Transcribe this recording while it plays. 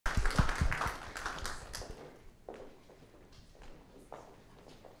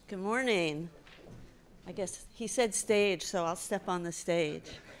Good morning. I guess he said stage, so I'll step on the stage.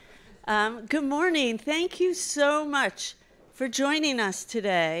 Good morning. Thank you so much for joining us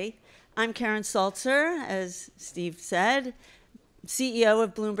today. I'm Karen Salzer, as Steve said, CEO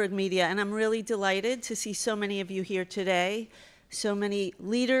of Bloomberg Media, and I'm really delighted to see so many of you here today, so many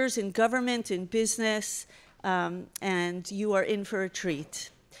leaders in government, in business, and you are in for a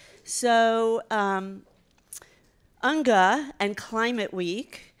treat. So, UNGA and Climate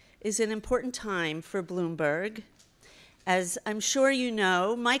Week is an important time for Bloomberg. As I'm sure you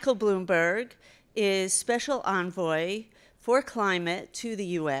know, Michael Bloomberg is Special Envoy for Climate to the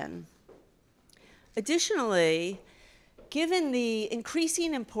UN. Additionally, given the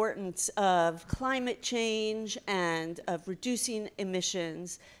increasing importance of climate change and of reducing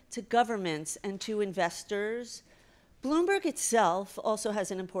emissions to governments and to investors, Bloomberg itself also has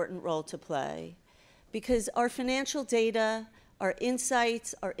an important role to play because our financial data, our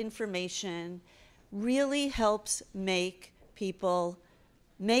insights, our information really helps make people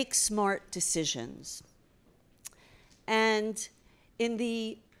make smart decisions. And in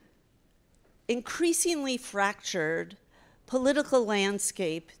the increasingly fractured political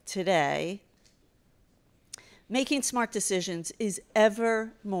landscape today, making smart decisions is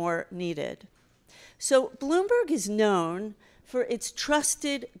ever more needed. So Bloomberg is known for its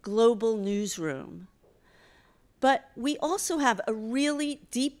trusted global newsroom, but we also have a really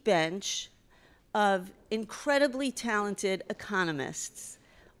deep bench of incredibly talented economists,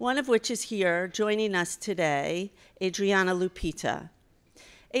 one of which is here joining us today, Adriana Dupita.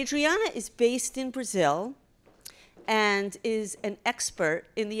 Adriana is based in Brazil and is an expert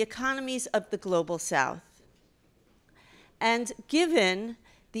in the economies of the global south. And given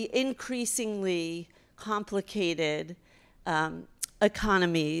the increasingly complicated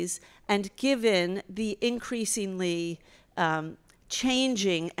economies, and given the increasingly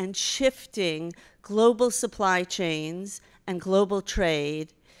changing and shifting global supply chains and global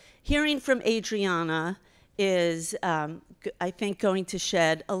trade, hearing from Adriana is, I think, going to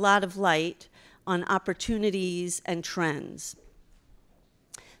shed a lot of light on opportunities and trends.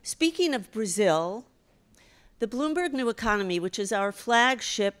 Speaking of Brazil, the Bloomberg New Economy, which is our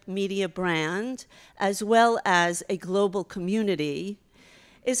flagship media brand, as well as a global community,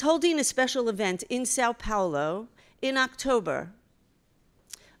 is holding a special event in Sao Paulo in October,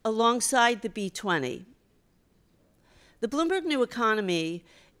 alongside the B20. The Bloomberg New Economy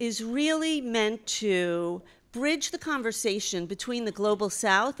is really meant to bridge the conversation between the global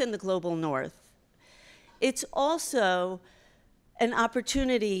south and the global north. It's also an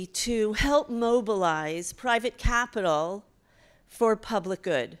opportunity to help mobilize private capital for public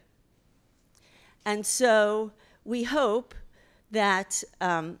good. And so we hope that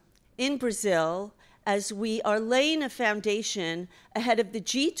in Brazil, as we are laying a foundation ahead of the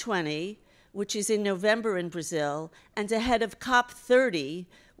G20, which is in November in Brazil, and ahead of COP30,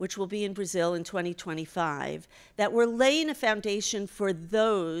 which will be in Brazil in 2025, that we're laying a foundation for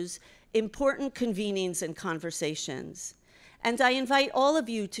those important convenings and conversations. And I invite all of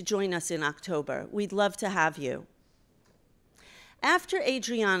you to join us in October. We'd love to have you. After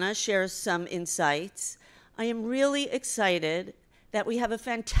Adriana shares some insights, I am really excited that we have a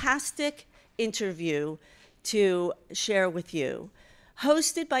fantastic interview to share with you,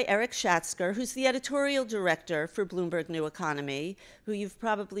 hosted by Erik Schatzker, who's the editorial director for Bloomberg New Economy, who you've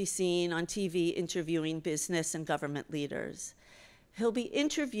probably seen on TV interviewing business and government leaders. He'll be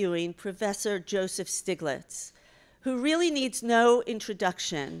interviewing Professor Joseph Stiglitz, who really needs no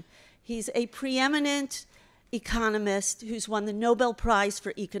introduction. He's a preeminent economist who's won the Nobel Prize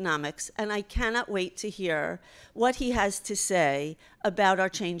for Economics, and I cannot wait to hear what he has to say about our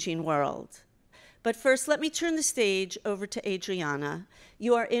changing world. But first, let me turn the stage over to Adriana.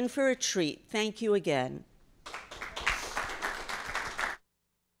 You are in for a treat. Thank you again.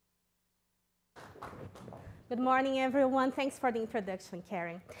 Good morning, everyone. Thanks for the introduction,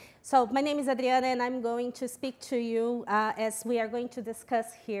 Karen. So my name is Adriana, and I'm going to speak to you as we are going to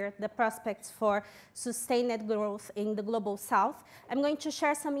discuss here the prospects for sustained growth in the Global South. I'm going to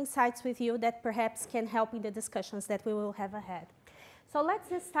share some insights with you that perhaps can help in the discussions that we will have ahead. So let's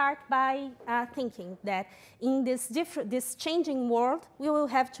just start by thinking that in this changing world, we will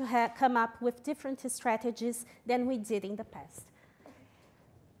have to come up with different strategies than we did in the past.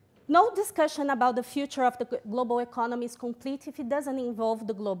 No discussion about the future of the global economy is complete if it doesn't involve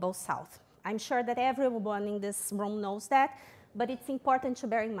the Global South. I'm sure that everyone in this room knows that, but it's important to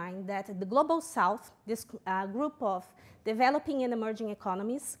bear in mind that the Global South, this group of developing and emerging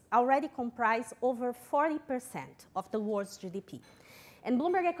economies, already comprise over 40% of the world's GDP. And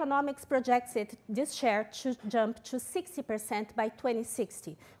Bloomberg Economics projects this share to jump to 60% by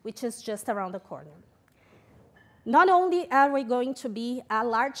 2060, which is just around the corner. Not only are we going to be a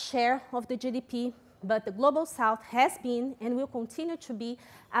large share of the GDP, but the Global South has been and will continue to be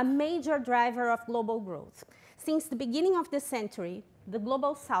a major driver of global growth. Since the beginning of the century, the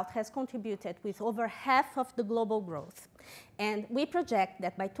Global South has contributed with over half of the global growth. And we project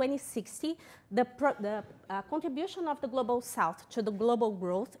that by 2060, the contribution of the Global South to the global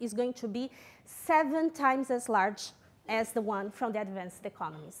growth is going to be 7 times as large as the one from the advanced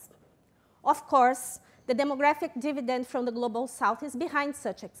economies. Of course, the demographic dividend from the Global South is behind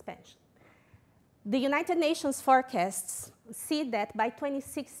such expansion. The United Nations forecasts see that by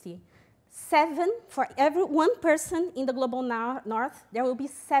 2060, for every 1 person in the global north, there will be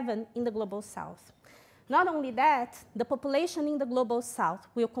 7 in the global south. Not only that, the population in the global south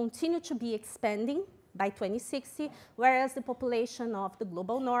will continue to be expanding by 2060, whereas the population of the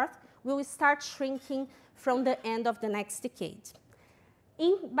global north will start shrinking from the end of the next decade.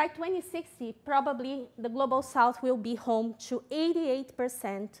 By 2060, probably the global south will be home to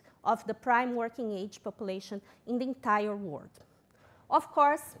 88% of the prime working age population in the entire world. Of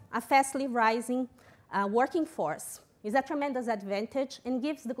course, a fastly rising working force is a tremendous advantage and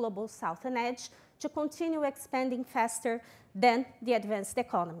gives the global south an edge to continue expanding faster than the advanced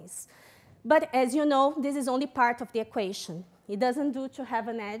economies. But as you know, this is only part of the equation. It doesn't do to have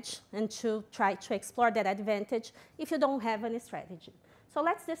an edge and to try to explore that advantage if you don't have any strategy. So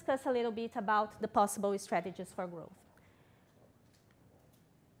let's discuss a little bit about the possible strategies for growth.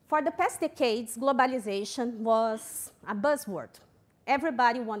 For the past decades, globalization was a buzzword.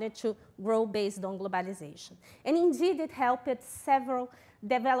 Everybody wanted to grow based on globalization. And indeed, it helped several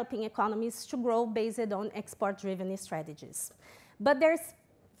developing economies to grow based on export-driven strategies. But there's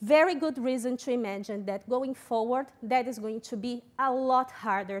very good reason to imagine that going forward, that is going to be a lot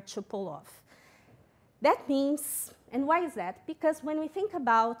harder to pull off. That means, and why is that? Because when we think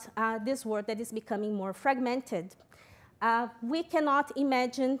about this world that is becoming more fragmented, we cannot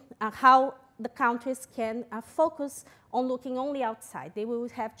imagine how the countries can focus on looking only outside. They will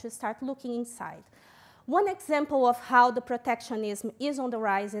have to start looking inside. One example of how the protectionism is on the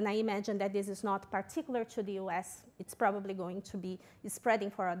rise, and I imagine that this is not particular to the US, it's probably going to be spreading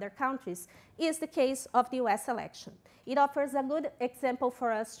for other countries, is the case of the US election. It offers a good example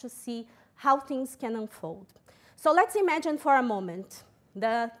for us to see how things can unfold. So let's imagine for a moment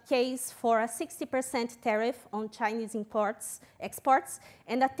the case for a 60% tariff on Chinese exports,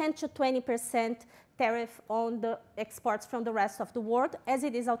 and a 10 to 20% tariff on the exports from the rest of the world, as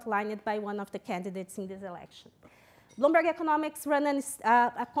it is outlined by one of the candidates in this election. Bloomberg Economics ran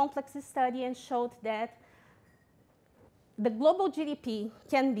a complex study and showed that the global GDP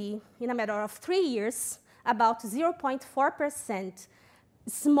can be, in a matter of 3 years, about 0.4%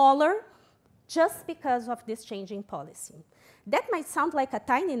 smaller just because of this changing policy. That might sound like a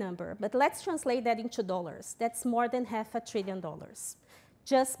tiny number, but let's translate that into dollars. That's more than $500 billion,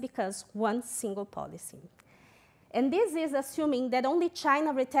 just because one single policy. And this is assuming that only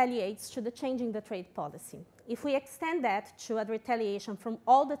China retaliates to the change in the trade policy. If we extend that to a retaliation from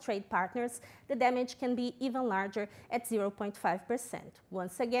all the trade partners, the damage can be even larger at 0.5%.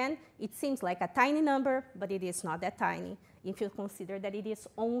 Once again, it seems like a tiny number, but it is not that tiny if you consider that it is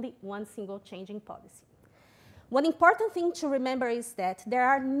only one single change in policy. One important thing to remember is that there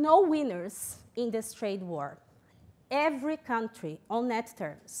are no winners in this trade war. Every country on net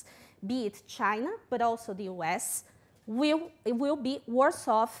terms, be it China, but also the US, will be worse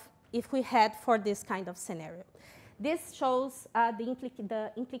off if we head for this kind of scenario. This shows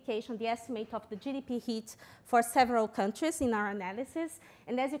the implication, the estimate of the GDP hit for several countries in our analysis.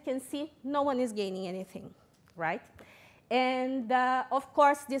 And as you can see, no one is gaining anything, right? And of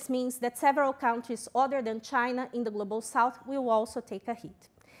course, this means that several countries other than China in the global south will also take a hit.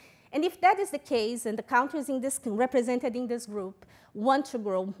 And if that is the case, and the countries represented in this group want to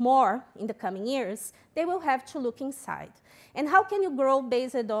grow more in the coming years, they will have to look inside. And how can you grow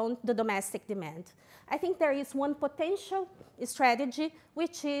based on the domestic demand? I think there is one potential strategy,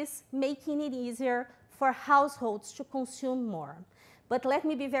 which is making it easier for households to consume more. But let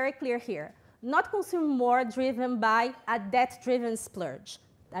me be very clear here. Not consume more driven by a debt-driven splurge.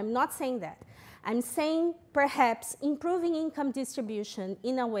 I'm not saying that. I'm saying perhaps improving income distribution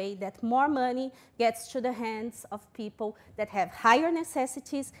in a way that more money gets to the hands of people that have higher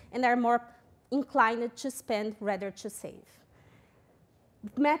necessities and are more inclined to spend rather to save.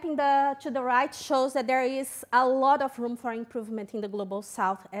 Mapping to the right shows that there is a lot of room for improvement in the global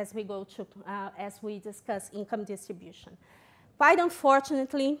south as we discuss income distribution. Quite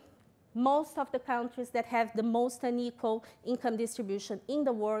unfortunately, most of the countries that have the most unequal income distribution in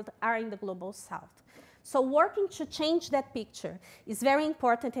the world are in the global south. So working to change that picture is very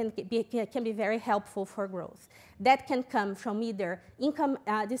important and can be very helpful for growth. That can come from either income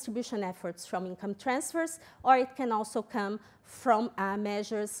distribution efforts from income transfers, or it can also come from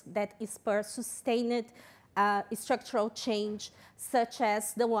measures that spur sustained structural change, such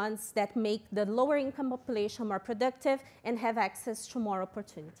as the ones that make the lower income population more productive and have access to more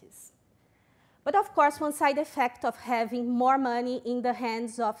opportunities. But of course, one side effect of having more money in the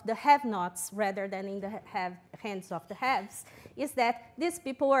hands of the have-nots rather than in the hands of the haves is that these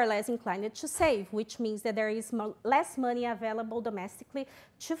people are less inclined to save, which means that there is less money available domestically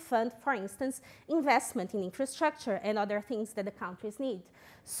to fund, for instance, investment in infrastructure and other things that the countries need.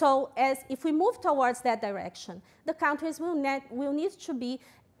 So if we move towards that direction, the countries will need to be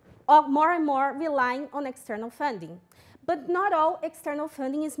more and more relying on external funding. But not all external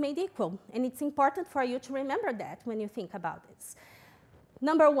funding is made equal, and it's important for you to remember that when you think about this.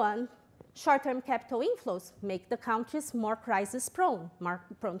 Number one, short-term capital inflows make the countries more crisis-prone, more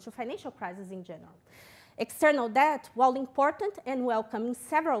prone to financial crisis in general. External debt, while important and welcome in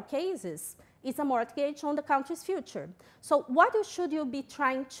several cases, is a mortgage on the country's future. So what should you be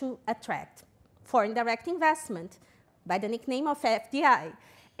trying to attract? Foreign direct investment, by the nickname of FDI.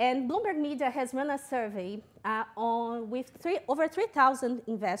 And Bloomberg Media has run a survey with over 3,000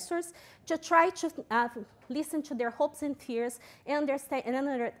 investors to try to listen to their hopes and fears and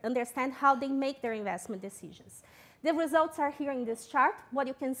understand how they make their investment decisions. The results are here in this chart. What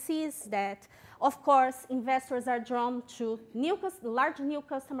you can see is that, of course, investors are drawn to large new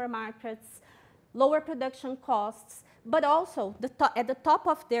customer markets, lower production costs, but also at the top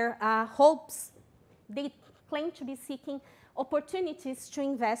of their hopes, they claim to be seeking opportunities to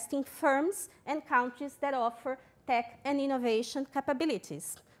invest in firms and countries that offer tech and innovation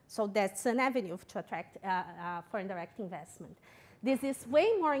capabilities. So that's an avenue to attract foreign direct investment. This is way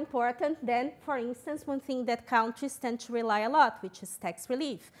more important than, for instance, one thing that countries tend to rely a lot, which is tax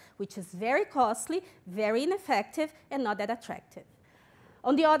relief, which is very costly, very ineffective, and not that attractive.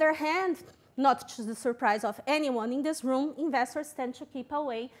 On the other hand, not to the surprise of anyone in this room, investors tend to keep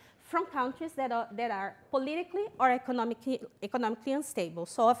away from countries that are politically or economically unstable.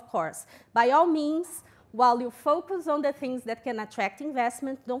 So of course, by all means, while you focus on the things that can attract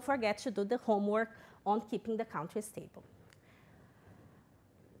investment, don't forget to do the homework on keeping the country stable.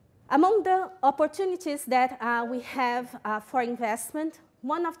 Among the opportunities that we have for investment,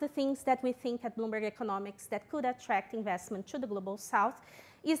 one of the things that we think at Bloomberg Economics that could attract investment to the global south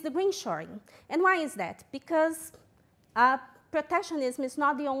is the green shoring. And why is that? Because protectionism is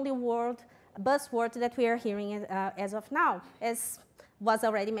not the only buzzword that we are hearing as of now. As was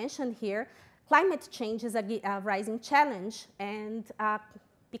already mentioned here, climate change is a rising challenge, and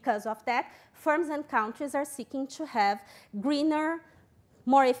because of that, firms and countries are seeking to have greener,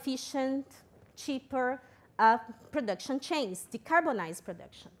 more efficient, cheaper production chains, decarbonized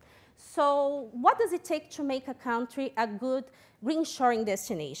production. So what does it take to make a country a good green shoring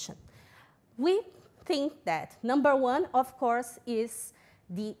destination? We think that number one, of course, is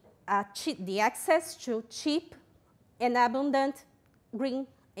the access to cheap and abundant green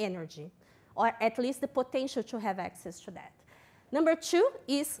energy, or at least the potential to have access to that. Number two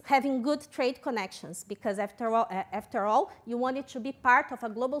is having good trade connections, because after all, you want it to be part of a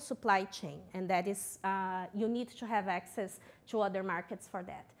global supply chain, and that is, you need to have access to other markets for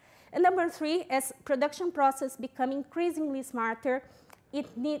that. And number three, as production process become increasingly smarter,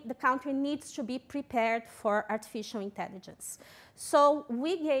 the country needs to be prepared for artificial intelligence. So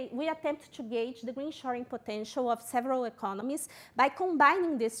we attempt to gauge the green shoring potential of several economies by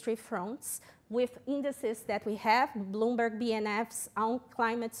combining these three fronts with indices that we have, Bloomberg BNF's own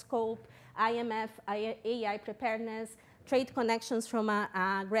climate scope, IMF AI preparedness, trade connections from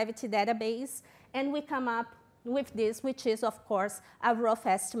a gravity database, and we come up with this, which is, of course, a rough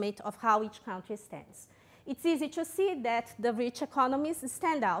estimate of how each country stands. It's easy to see that the rich economies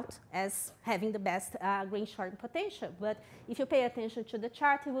stand out as having the best green shoring potential. But if you pay attention to the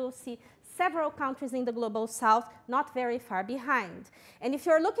chart, you will see several countries in the global south not very far behind. And if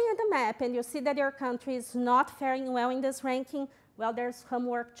you're looking at the map and you see that your country is not faring well in this ranking, well, there's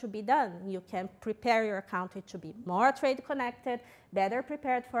homework to be done. You can prepare your country to be more trade connected, better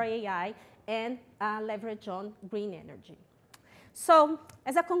prepared for AI, and leverage on green energy. So,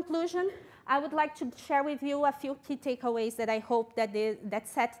 as a conclusion, I would like to share with you a few key takeaways that I hope that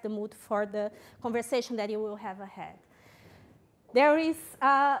set the mood for the conversation that you will have ahead. There is,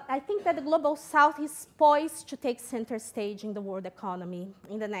 I think that the global south is poised to take center stage in the world economy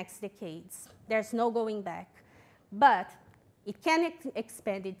in the next decades. There's no going back. But It can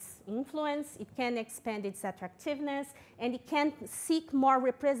expand its influence, it can expand its attractiveness, and it can seek more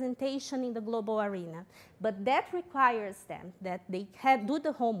representation in the global arena. But that requires them that they do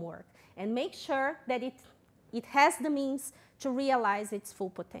the homework and make sure that it has the means to realize its full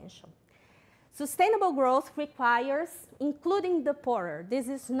potential. Sustainable growth requires including the poorer. This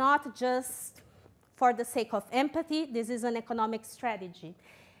is not just for the sake of empathy, this is an economic strategy.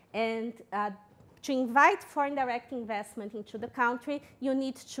 And to invite foreign direct investment into the country, you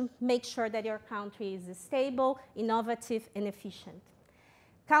need to make sure that your country is stable, innovative, and efficient.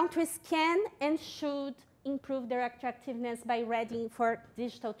 Countries can and should improve their attractiveness by readying for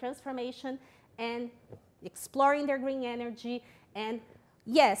digital transformation and exploring their green energy. And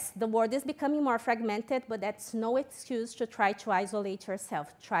yes, the world is becoming more fragmented, but that's no excuse to try to isolate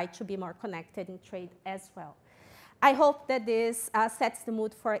yourself. Try to be more connected in trade as well. I hope that this sets the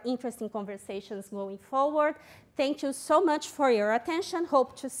mood for interesting conversations going forward. Thank you so much for your attention.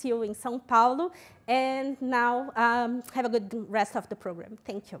 Hope to see you in São Paulo. And now, have a good rest of the program.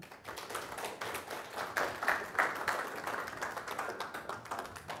 Thank you.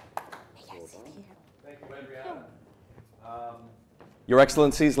 Thank you, Adriana. Your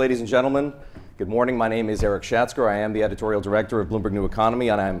Excellencies, ladies and gentlemen, good morning. My name is Erik Schatzker. I am the Editorial Director of Bloomberg New Economy,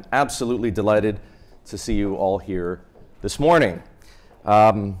 and I'm absolutely delighted to see you all here this morning.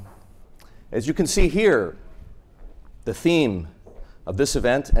 As you can see here, the theme of this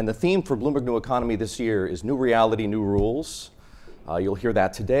event and the theme for Bloomberg New Economy this year is New Reality, New Rules. You'll hear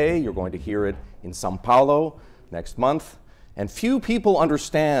that today. You're going to hear it in São Paulo next month. And few people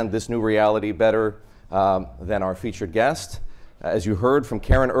understand this new reality better than our featured guest. As you heard from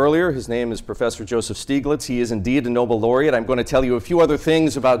Karen earlier, his name is Professor Joseph Stiglitz. He is indeed a Nobel laureate. I'm going to tell you a few other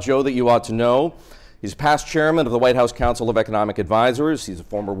things about Joe that you ought to know. He's past chairman of the White House Council of Economic Advisors. He's a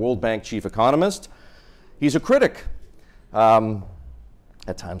former World Bank chief economist. He's a critic,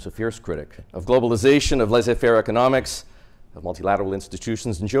 at times a fierce critic, of globalization, of laissez-faire economics, of multilateral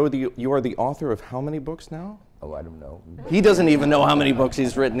institutions. And Joe, you are the author of how many books now? Oh, I don't know. He doesn't even know how many books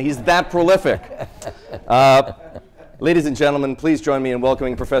he's written. He's that prolific. Ladies and gentlemen, please join me in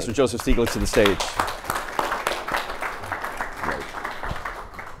welcoming Professor Joseph Stiglitz to the stage.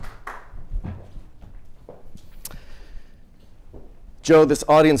 Joe, this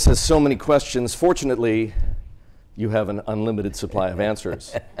audience has so many questions. Fortunately, you have an unlimited supply of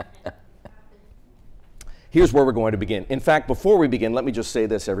answers. Here's where we're going to begin. In fact, before we begin, let me just say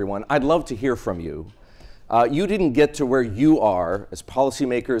this, everyone. I'd love to hear from you. You didn't get to where you are as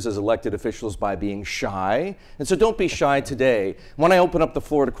policymakers, as elected officials, by being shy. And so don't be shy today. When I open up the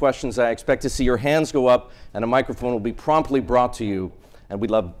floor to questions, I expect to see your hands go up and a microphone will be promptly brought to you. And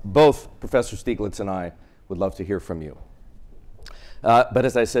we'd love, both Professor Stiglitz and I would love to hear from you. But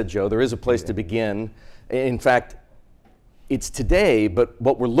as I said, Joe, there is a place to begin. In fact, it's today, but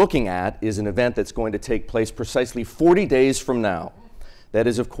what we're looking at is an event that's going to take place precisely 40 days from now. That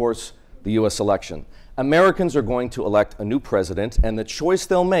is, of course, the US election. Americans are going to elect a new president, and the choice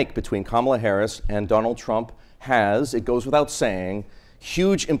they'll make between Kamala Harris and Donald Trump has, it goes without saying,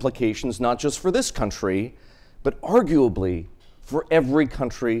 huge implications, not just for this country, but arguably for every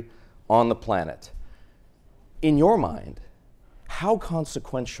country on the planet. In your mind, how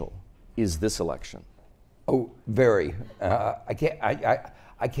consequential is this election? Oh, very.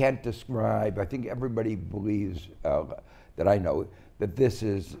 I can't describe. I think everybody believes that I know that this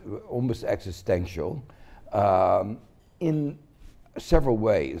is almost existential in several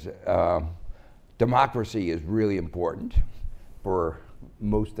ways. Democracy is really important for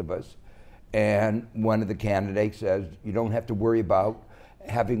most of us. And one of the candidates says, you don't have to worry about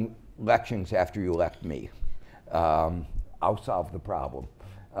having elections after you elect me. I'll solve the problem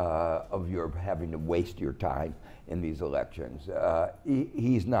of your having to waste your time in these elections.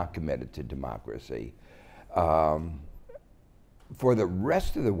 He's not committed to democracy. For the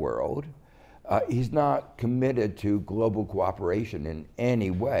rest of the world, he's not committed to global cooperation in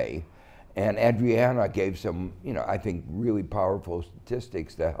any way. And Adriana gave some, I think really powerful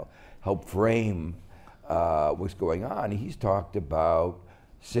statistics that help frame what's going on. He's talked about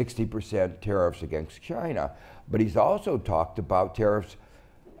 60% tariffs against China, but he's also talked about tariffs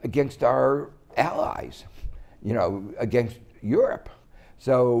against our allies, against Europe.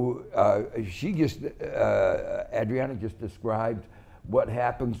 So Adriana just described what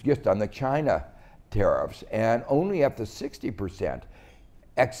happens just on the China tariffs, and only up to 60%.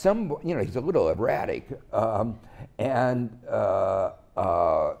 At some, he's a little erratic, and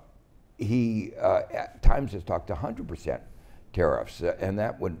he at times has talked to 100% tariffs, and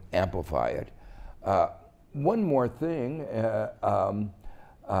that would amplify it. One more thing,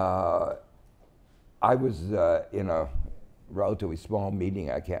 I was in a relatively small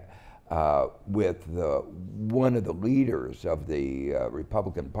meeting with one of the leaders of the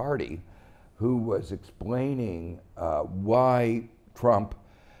Republican Party, who was explaining why Trump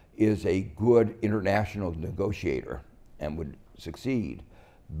is a good international negotiator and would succeed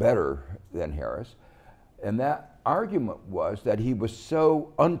better than Harris. And that argument was that he was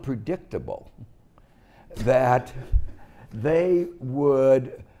so unpredictable that they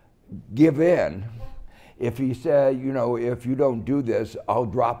would give in if he said, you know, if you don't do this, I'll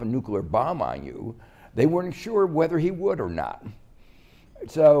drop a nuclear bomb on you. They weren't sure whether he would or not.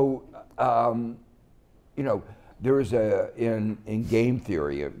 So, you know, there is in game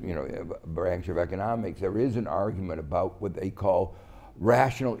theory, you know, a branch of economics, there is an argument about what they call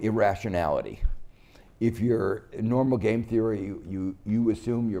rational irrationality. If you're in normal game theory, you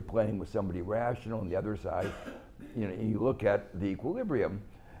assume you're playing with somebody rational, and the other side, you know, you look at the equilibrium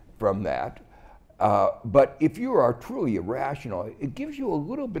from that. But if you are truly irrational, it gives you a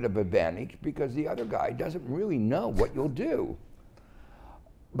little bit of advantage because the other guy doesn't really know what you'll do.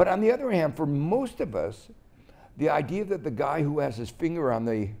 But on the other hand, for most of us, the idea that the guy who has his finger on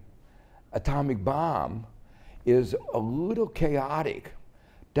the atomic bomb is a little chaotic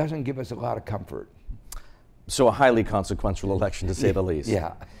doesn't give us a lot of comfort. So a highly consequential election, to say the least.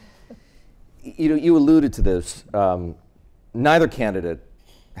 Yeah. You know, you alluded to this. Neither candidate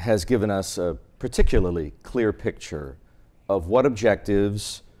has given us a particularly clear picture of what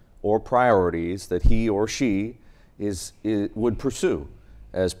objectives or priorities that he or she would pursue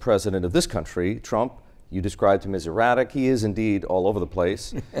as president of this country. Trump, you described him as erratic. He is indeed all over the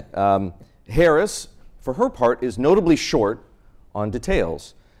place. Harris, for her part, is notably short on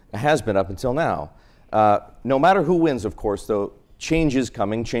details, has been up until now. No matter who wins, of course, though, change is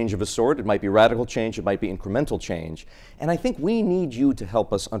coming, change of a sort. It might be radical change, it might be incremental change. And I think we need you to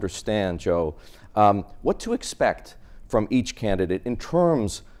help us understand, Joe, what to expect from each candidate in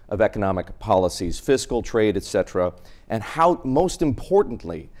terms of economic policies, fiscal, trade, et cetera, and how, most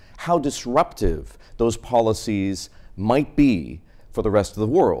importantly, how disruptive those policies might be for the rest of the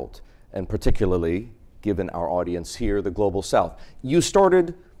world, and particularly, given our audience here, the Global South. You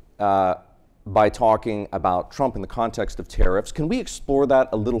started by talking about Trump in the context of tariffs. Can we explore that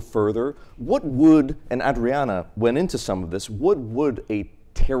a little further? What would, and Adriana went into some of this, what would a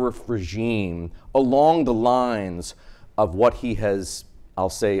tariff regime along the lines of what he has, I'll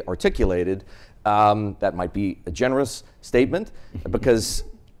say, articulated, that might be a generous statement because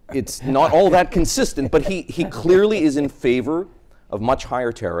it's not all that consistent, but he clearly is in favor of much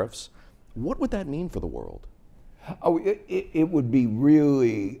higher tariffs. What would that mean for the world? Oh, it would be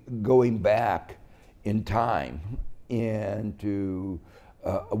really going back in time into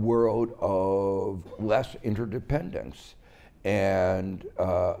a world of less interdependence and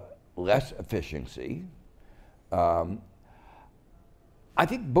less efficiency. I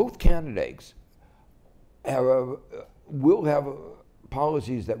think both candidates will have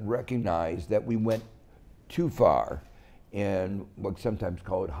policies that recognize that we went too far in what's sometimes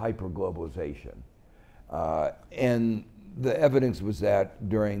called hyper-globalization. And the evidence was that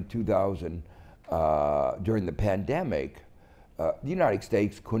during during the pandemic, the United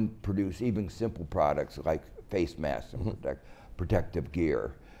States couldn't produce even simple products like face masks and protective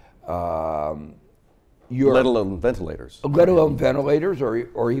gear. Let alone ventilators. Let alone ventilators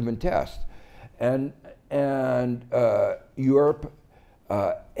or even tests. And Europe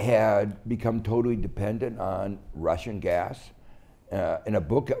had become totally dependent on Russian gas. In a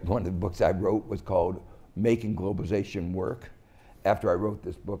book, one of the books I wrote was called Making Globalization Work. After I wrote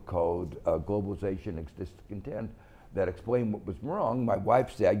this book called Globalization and Discontent that explained what was wrong, my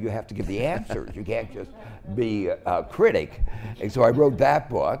wife said, you have to give the answers. You can't just be a critic. And so I wrote that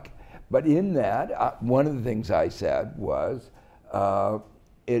book. But in that, one of the things I said was,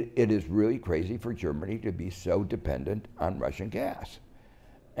 it is really crazy for Germany to be so dependent on Russian gas.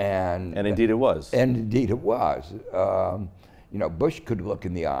 And indeed it was. And indeed it was. You know, Bush could look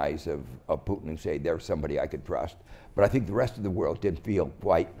in the eyes of Putin and say, there's somebody I could trust. But I think the rest of the world didn't feel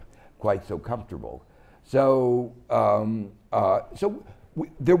quite so comfortable. So,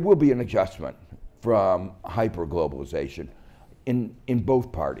 there will be an adjustment from hyper-globalization in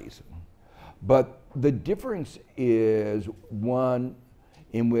both parties. But the difference is one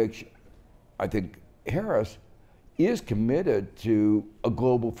in which I think Harris is committed to a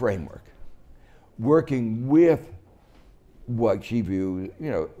global framework, working with what she views, you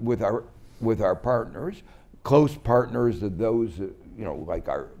know, with our partners, close partners of those, you know, like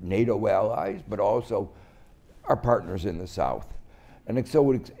our NATO allies, but also our partners in the South. And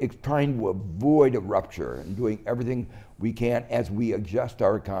so it's trying to avoid a rupture and doing everything we can as we adjust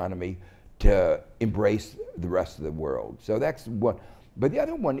our economy to embrace the rest of the world. So that's one. But the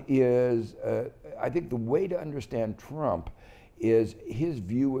other one is, I think the way to understand Trump is his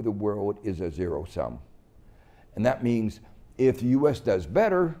view of the world is a zero sum. And that means if the US does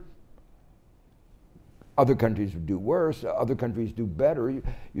better, other countries would do worse, other countries do better.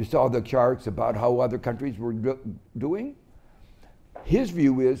 You saw the charts about how other countries were doing. His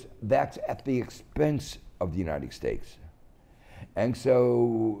view is that's at the expense of the United States. And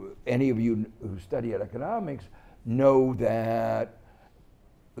so any of you who study economics know that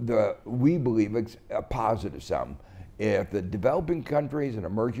we believe it's a positive sum. If the developing countries and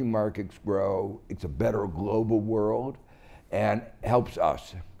emerging markets grow, it's a better global world and helps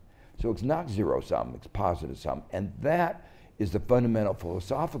us. So it's not zero sum, it's positive sum. And that is the fundamental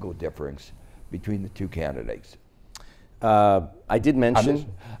philosophical difference between the two candidates. I did mention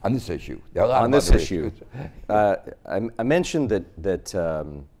on this issue. On this issue, I mentioned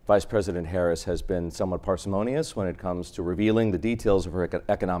that Vice President Harris has been somewhat parsimonious when it comes to revealing the details of her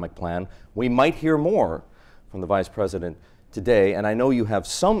economic plan. We might hear more from the Vice President today, and I know you have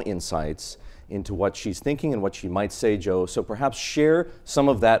some insights into what she's thinking and what she might say, Joe. So perhaps share some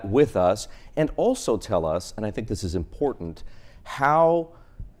of that with us, and also tell us, and I think this is important, how,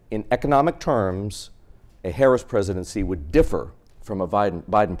 in economic terms, a Harris presidency would differ from a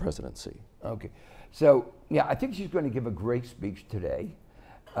Biden presidency. Okay, so yeah, I think she's going to give a great speech today.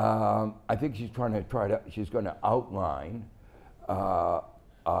 I think she's she's going to outline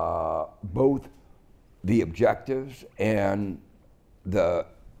both the objectives and the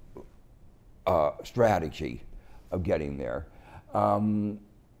strategy of getting there.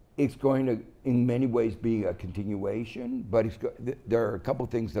 It's going to, in many ways, be a continuation, but there are a couple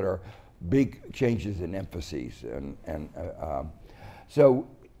things that are big changes in emphases, so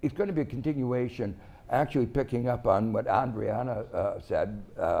it's going to be a continuation, actually picking up on what Adriana said,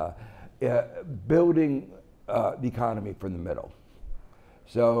 building the economy from the middle.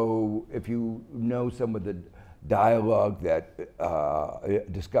 So if you know some of the dialogue,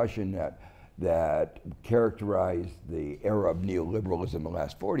 discussion that characterized the era of neoliberalism in the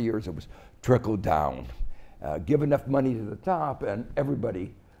last 40 years, it was trickle down. Give enough money to the top and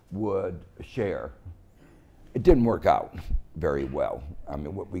everybody would share. It didn't work out very well. I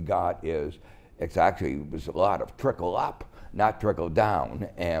mean, what we got is, it was a lot of trickle up, not trickle down,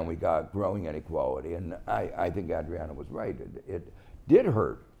 and we got growing inequality. And I think Adriana was right. It did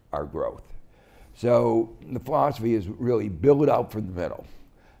hurt our growth. So the philosophy is really build out from the middle.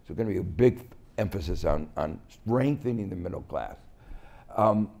 So going to be a big emphasis on strengthening the middle class.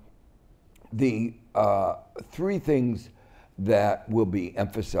 The three things that will be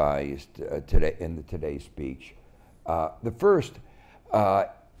emphasized today in today's speech. The first,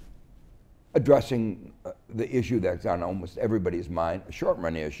 addressing the issue that's on almost everybody's mind, a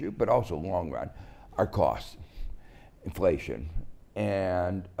short-run issue, but also long-run, our costs, inflation.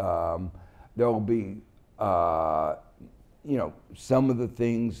 And there will be, some of the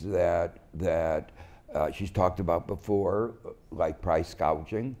things that she's talked about before, like price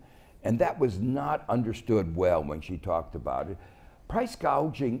gouging. And that was not understood well when she talked about it. Price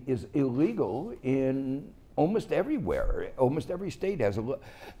gouging is illegal in almost everywhere. Almost every state has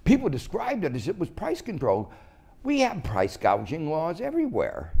people described it as it was price control. We have price gouging laws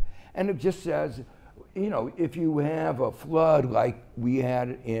everywhere. And it just says, if you have a flood like we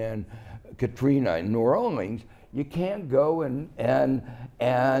had in Katrina in New Orleans, you can't go and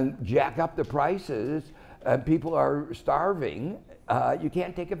jack up the prices. People are starving. You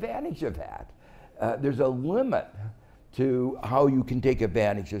can't take advantage of that. There's a limit to how you can take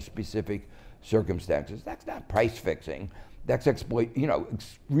advantage of specific circumstances. That's not price fixing. That's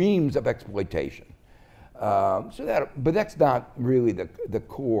extremes of exploitation. But that's not really the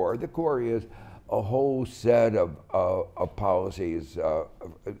core. The core is a whole set of policies.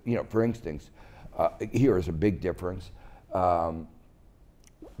 For instance, here is a big difference. The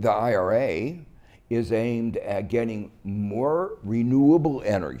IRA is aimed at getting more renewable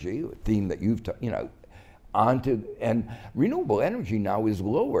energy, a theme that you've, and renewable energy now is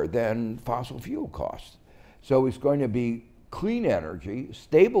lower than fossil fuel costs. So it's going to be clean energy,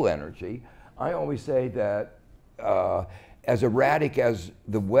 stable energy. I always say that as erratic as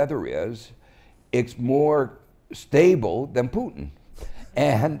the weather is, it's more stable than Putin.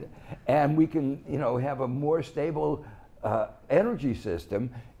 And we can, have a more stable energy system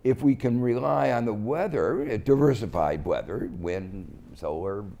if we can rely on the weather, a diversified weather, wind,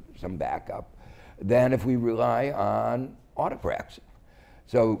 solar, some backup, than if we rely on autocrats.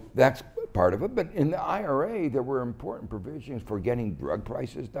 So that's part of it. But in the IRA, there were important provisions for getting drug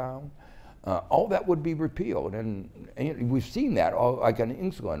prices down. All that would be repealed. And we've seen that, like on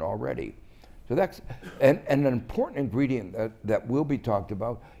insulin already. So that's, and an important ingredient that will be talked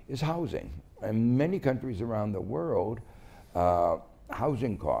about is housing. In many countries around the world,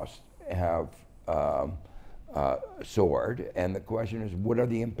 housing costs have soared, and the question is, what are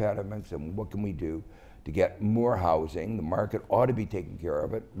the impediments and what can we do to get more housing? The market ought to be taking care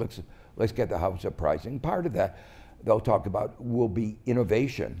of it. Let's get the house up pricing. Part of that they'll talk about will be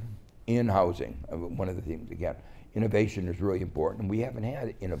innovation in housing. One of the themes, again, innovation is really important, and we haven't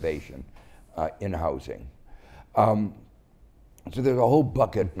had innovation in housing. So there's a whole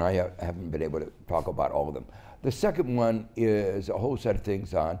bucket, and I haven't been able to talk about all of them. The second one is a whole set of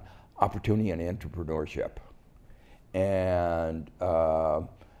things on opportunity and entrepreneurship. And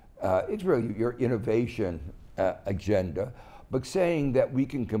it's really your innovation agenda, but saying that we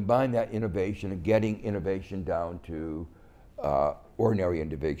can combine that innovation and getting innovation down to ordinary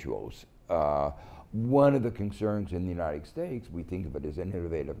individuals. One of the concerns in the United States, we think of it as an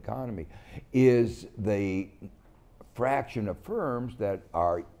innovative economy, is the fraction of firms that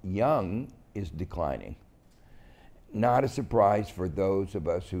are young is declining. Not a surprise for those of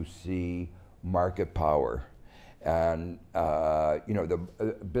us who see market power. And you know,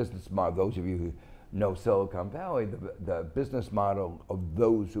 the business model, those of you who know Silicon Valley, the business model of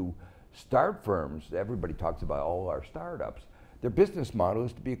those who start firms, everybody talks about all our startups, their business model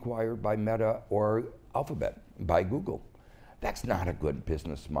is to be acquired by Meta or Alphabet, by Google. That's not a good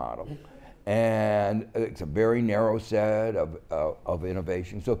business model. And it's a very narrow set of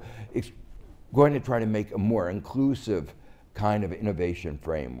innovation. So it's going to try to make a more inclusive kind of innovation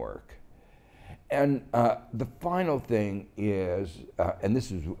framework. And the final thing is, and this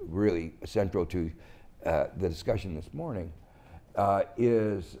is really central to the discussion this morning,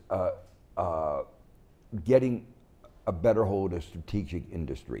 is getting a better hold of strategic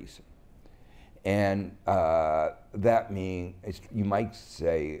industries. And that means, you might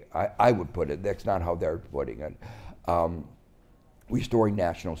say, I would put it, that's not how they're putting it, restoring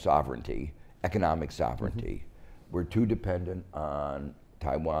national sovereignty, economic sovereignty. We're too dependent on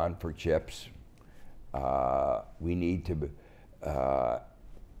Taiwan for chips. We need to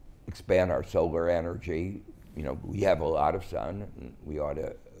expand our solar energy. You know, we have a lot of sun, and we ought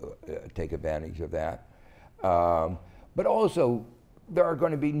to take advantage of that. But also, there are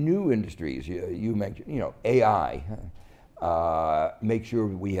going to be new industries. You mentioned, you know, AI. Make sure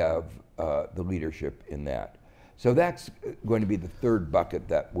we have the leadership in that. So that's going to be the third bucket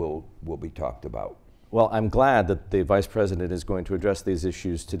that will be talked about. Well, I'm glad that the Vice President is going to address these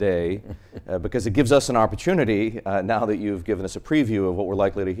issues today because it gives us an opportunity, now that you've given us a preview of what we're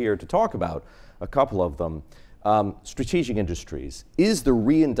likely to hear, to talk about a couple of them. Strategic industries. Is the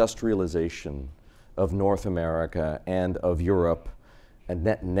reindustrialization of North America and of Europe a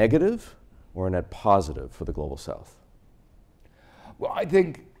net negative or a net positive for the Global South? Well, I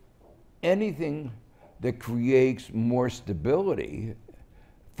think anything that creates more stability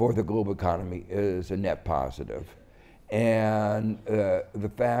for the global economy is a net positive. And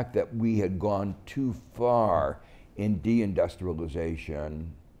the fact that we had gone too far in deindustrialization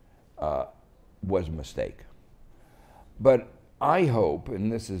was a mistake. But I hope,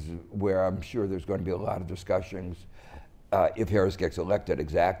 and this is where I'm sure there's going to be a lot of discussions if Harris gets elected,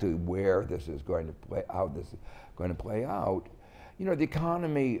 exactly where this is going to play, how this is going to play out. You know, the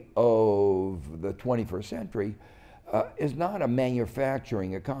economy of the 21st century is not a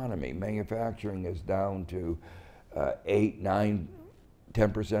manufacturing economy. Manufacturing is down to 8, 9,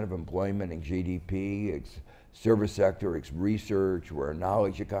 10% of employment in GDP. It's service sector, it's research. We're a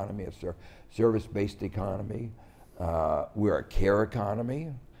knowledge economy, a service-based economy. We're a care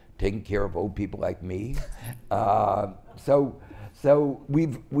economy, taking care of old people like me. So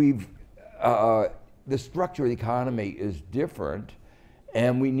the structure of the economy is different,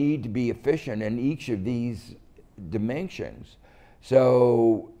 and we need to be efficient in each of these dimensions.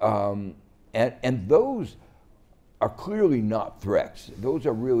 So, and those are clearly not threats. Those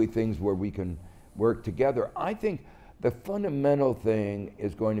are really things where we can work together. I think the fundamental thing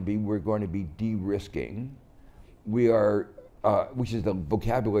is going to be, we're going to be de-risking. We are, which is the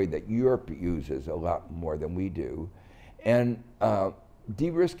vocabulary that Europe uses a lot more than we do. And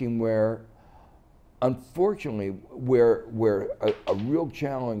de-risking where, unfortunately, where a real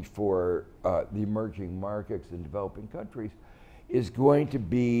challenge for the emerging markets in developing countries is going to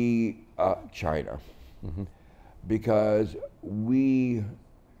be China. Mm-hmm. Because we,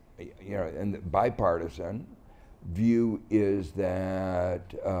 you know, and the bipartisan view is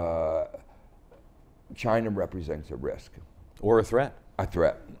that China represents a risk. Or a threat. A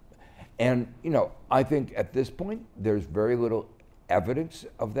threat. And, you know, I think at this point, there's very little evidence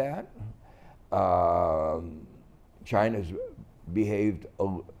of that. China's behaved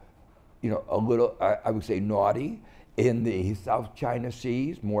a little, I would say, naughty in the South China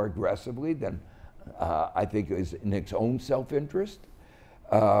Seas more aggressively than I think is in its own self-interest.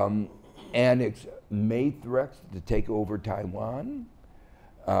 And it's made threats to take over Taiwan.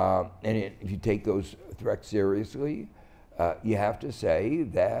 If you take those threats seriously, you have to say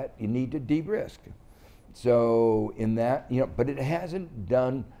that you need to de-risk. So in that, but it hasn't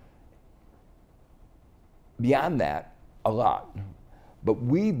done beyond that a lot. But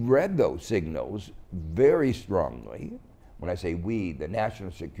we read those signals very strongly. When I say we, the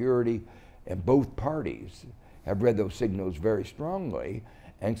national security and both parties have read those signals very strongly.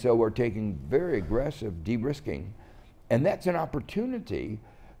 And so we're taking very aggressive de-risking. And that's an opportunity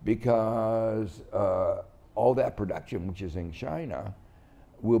because all that production, which is in China,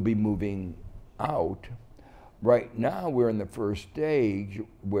 will be moving out. Right now, we're in the first stage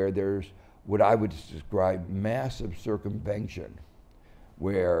where there's what I would describe massive circumvention,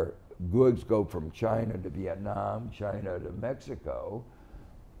 where goods go from China to Vietnam, China to Mexico.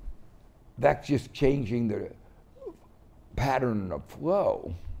 That's just changing the pattern of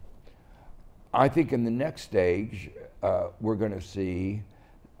flow. I think in the next stage, we're going to see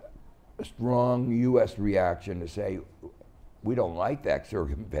a strong U.S. reaction to say, we don't like that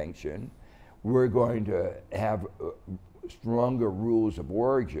circumvention. We're going to have stronger rules of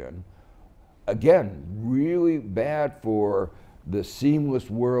origin. Again, really bad for the seamless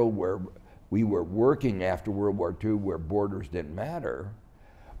world where we were working after World War II, where borders didn't matter.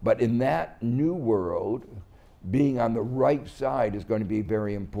 But in that new world, being on the right side is going to be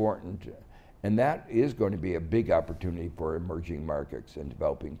very important. And that is going to be a big opportunity for emerging markets and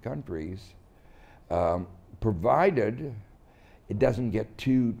developing countries, provided it doesn't get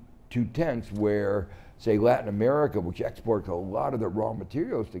too tense where, say, Latin America, which exports a lot of the raw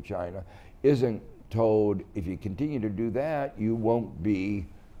materials to China, isn't told, if you continue to do that, you won't be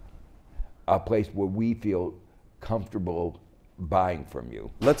a place where we feel comfortable buying from you.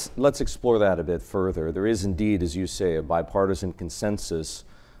 Let's explore that a bit further. There is indeed, as you say, a bipartisan consensus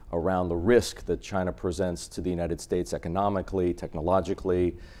around the risk that China presents to the United States economically,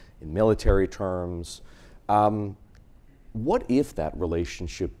 technologically, in military terms. What if that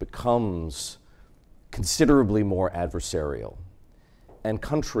relationship becomes considerably more adversarial? And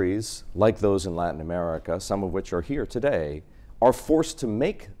countries like those in Latin America, some of which are here today, are forced to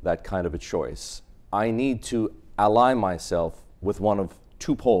make that kind of a choice. I need to ally myself with one of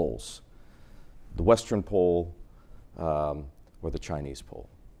two poles, the Western pole or the Chinese pole.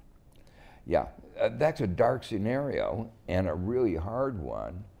 Yeah, that's a dark scenario and a really hard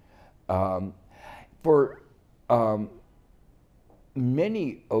one. For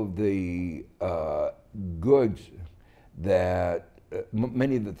many of the goods that,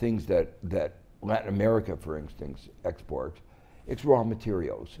 many of the things that Latin America, for instance, exports, it's raw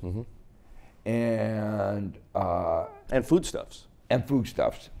materials. Mm-hmm. And foodstuffs. And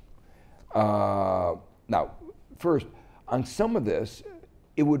foodstuffs. Now, first, on some of this,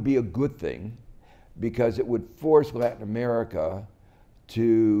 it would be a good thing because it would force Latin America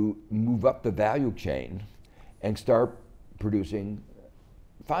to move up the value chain and start producing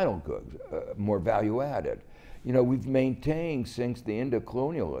final goods, more value added. We've maintained since the end of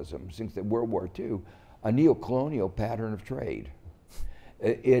colonialism, since the World War II, a neocolonial pattern of trade.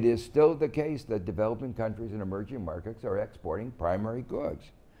 It is still the case that developing countries and emerging markets are exporting primary goods.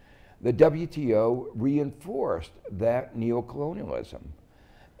 The WTO reinforced that neocolonialism.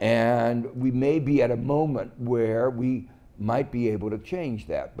 And we may be at a moment where we might be able to change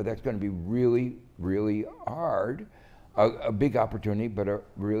that, but that's going to be really, really hard. A big opportunity, but a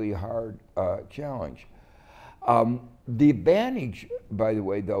really hard challenge. The advantage, by the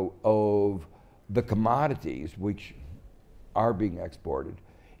way, though, of the commodities, which are being exported,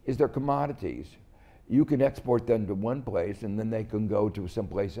 is they're commodities. You can export them to one place and then they can go to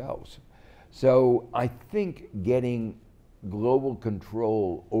someplace else. So I think getting global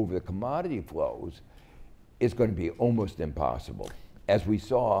control over the commodity flows is going to be almost impossible, as we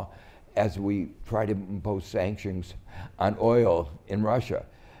saw as we try to impose sanctions on oil in Russia.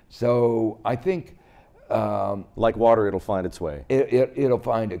 So I think like water, it'll find its way. It'll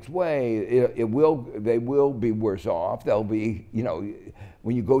find its way. They will be worse off. They'll be,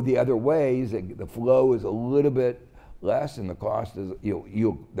 when you go the other ways, the flow is a little bit less, and the cost is,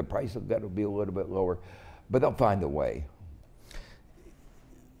 the price of that will be a little bit lower, but they'll find a way.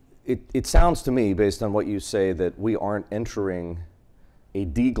 It sounds to me, based on what you say, that we aren't entering a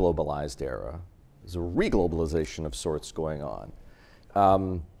deglobalized era. There's a reglobalization of sorts going on.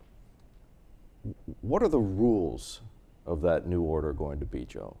 What are the rules of that new order going to be,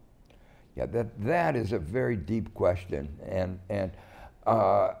 Joe? Yeah, that is a very deep question, and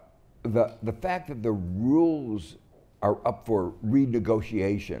the fact that the rules are up for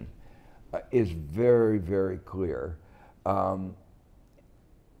renegotiation is very, very clear.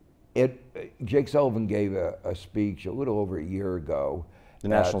 Jake Sullivan gave a speech a little over a year ago. The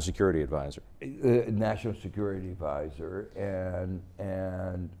National Security Advisor. National Security Advisor,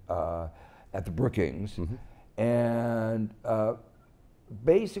 and at the Brookings, and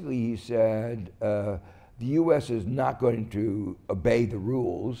basically he said the U.S. is not going to obey the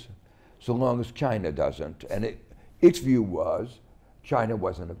rules so long as China doesn't, and its view was China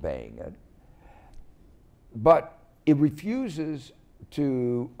wasn't obeying it, but it refuses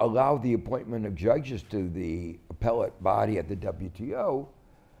to allow the appointment of judges to the appellate body at the WTO,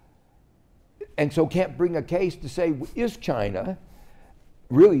 and so can't bring a case to say, is China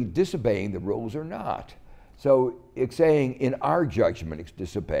really disobeying the rules or not? So it's saying, in our judgment, it's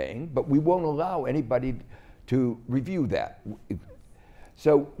disobeying, but we won't allow anybody to review that.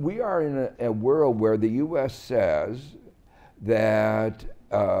 So we are in a world where the U.S. says that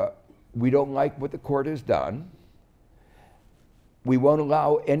we don't like what the court has done. We won't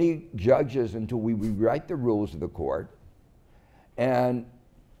allow any judges until we rewrite the rules of the court. And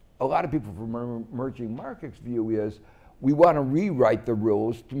a lot of people from emerging markets view is we want to rewrite the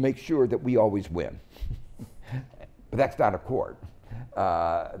rules to make sure that we always win. But that's not a court.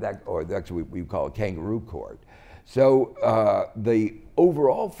 That's what we call a kangaroo court. So the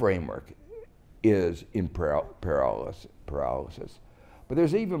overall framework is in paralysis. But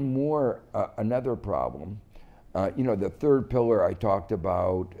there's even more, another problem. The third pillar I talked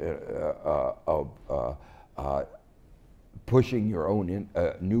about of pushing your own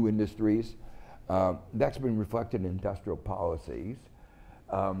new industries, that's been reflected in industrial policies.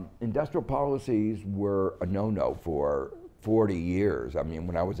 Industrial policies were a no-no for 40 years. I mean,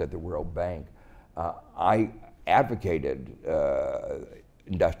 when I was at the World Bank, I advocated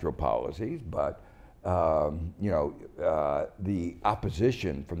industrial policies, but the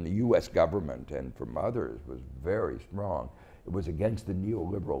opposition from the U.S. government and from others was very strong. It was against the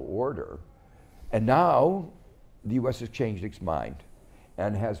neoliberal order. And now the U.S. has changed its mind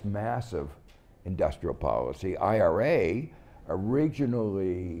and has massive industrial policy. IRA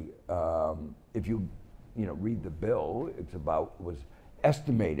originally, if you read the bill, was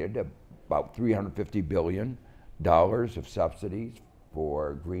estimated about $350 billion of subsidies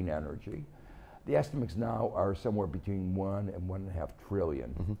for green energy. The estimates now are somewhere between $1 and $1.5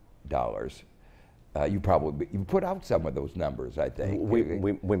 trillion. You put out some of those numbers, I think.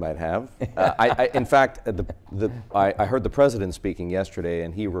 We might have. In fact, I heard the president speaking yesterday,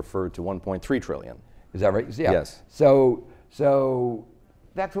 and he referred to 1.3 trillion. Is that right? Yeah. Yes. So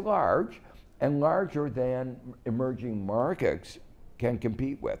that's large, and larger than emerging markets can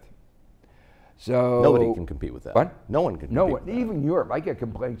compete with. So nobody can compete with that. What? No one can compete with that. Even Europe. I get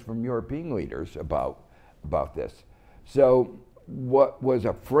complaints from European leaders about this. So what was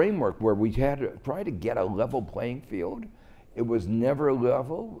a framework where we had to try to get a level playing field, it was never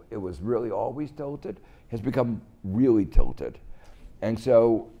level, it was really always tilted, has become really tilted. And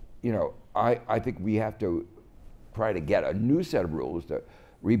so, I think we have to try to get a new set of rules to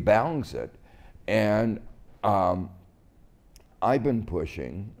rebalance it. And I've been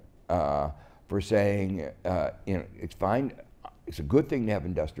pushing for saying, it's fine, it's a good thing to have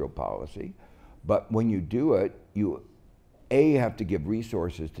industrial policy, but when you do it, you have to give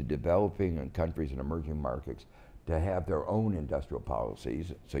resources to developing countries and emerging markets to have their own industrial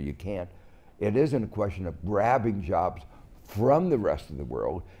policies. So you can't, it isn't a question of grabbing jobs from the rest of the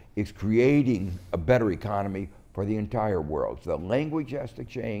world, it's creating a better economy for the entire world. So the language has to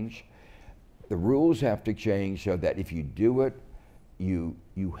change, the rules have to change so that if you do it, you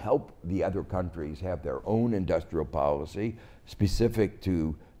help the other countries have their own industrial policy specific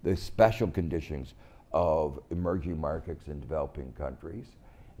to the special conditions of emerging markets and developing countries.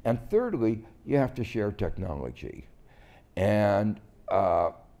 And thirdly, you have to share technology. And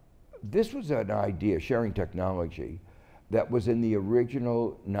this was an idea, sharing technology, that was in the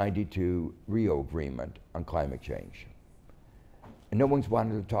original '92 Rio Agreement on climate change. And no one's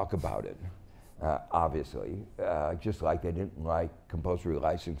wanted to talk about it, obviously, just like they didn't like compulsory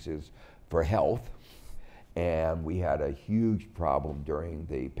licenses for health. And we had a huge problem during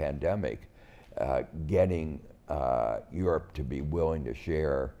the pandemic getting Europe to be willing to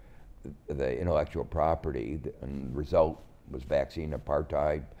share the intellectual property, and the result was vaccine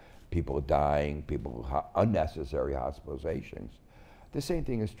apartheid, people dying, unnecessary hospitalizations. The same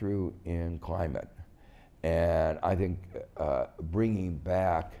thing is true in climate. And I think bringing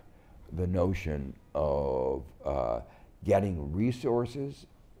back the notion of getting resources,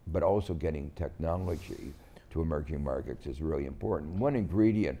 but also getting technology to emerging markets is really important. One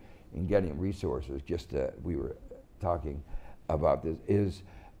ingredient in getting resources, we were talking about this, is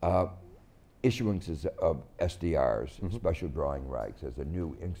issuances of SDRs, special drawing rights, as a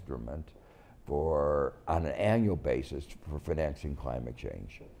new instrument on an annual basis for financing climate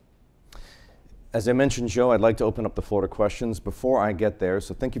change. As I mentioned, Joe, I'd like to open up the floor to questions. Before I get there,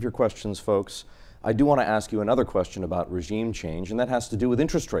 so think of your questions, folks, I do want to ask you another question about regime change, and that has to do with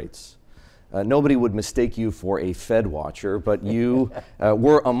interest rates. Nobody would mistake you for a Fed watcher, but you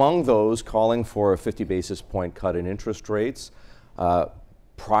were among those calling for a 50 basis point cut in interest rates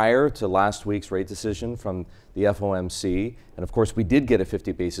prior to last week's rate decision from the FOMC. And of course, we did get a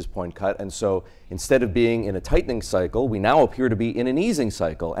 50 basis point cut. And so instead of being in a tightening cycle, we now appear to be in an easing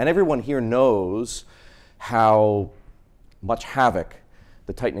cycle. And everyone here knows how much havoc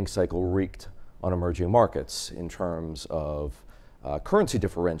the tightening cycle wreaked on emerging markets in terms of currency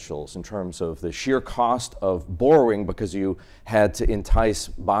differentials, in terms of the sheer cost of borrowing because you had to entice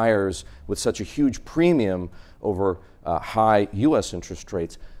buyers with such a huge premium over high US interest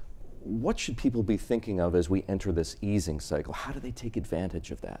rates. What should people be thinking of as we enter this easing cycle? How do they take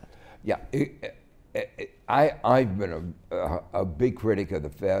advantage of that? Yeah, I've been a big critic of the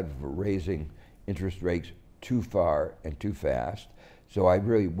Fed for raising interest rates too far and too fast. So I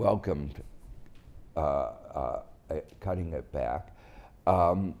really welcomed cutting it back.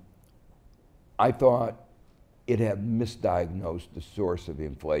 I thought it had misdiagnosed the source of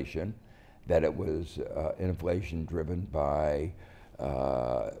inflation, that it was inflation driven by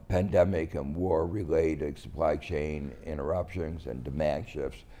pandemic and war-related supply chain interruptions and demand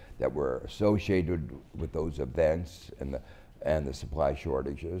shifts that were associated with those events and the supply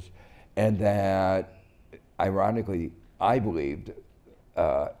shortages, and that, ironically, I believed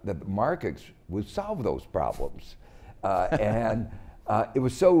that the markets would solve those problems. It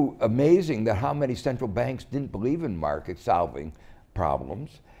was so amazing that how many central banks didn't believe in markets solving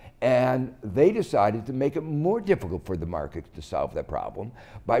problems, and they decided to make it more difficult for the markets to solve that problem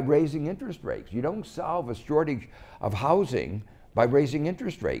by raising interest rates. You don't solve a shortage of housing by raising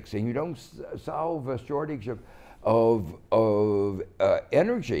interest rates, and you don't solve a shortage of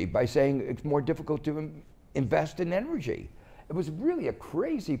energy by saying it's more difficult to invest in energy. It was really a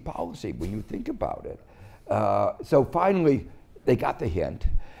crazy policy when you think about it. So finally, they got the hint,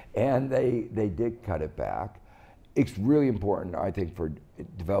 and they did cut it back. It's really important, I think, for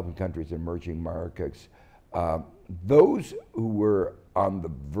developing countries and emerging markets. Those who were on the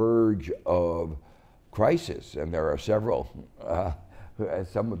verge of crisis, and there are several,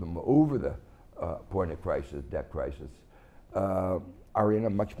 some of them over the point of crisis, debt crisis, are in a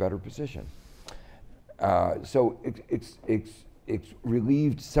much better position. So it's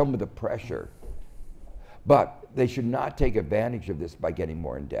relieved some of the pressure, but they should not take advantage of this by getting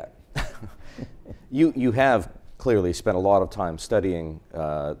more in debt. You have clearly spent a lot of time studying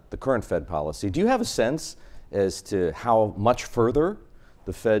the current Fed policy. Do you have a sense as to how much further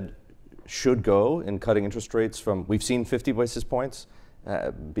the Fed should go in cutting interest rates from, we've seen 50 basis points,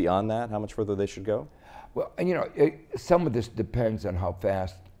 beyond that, how much further they should go? Well, you know, some of this depends on how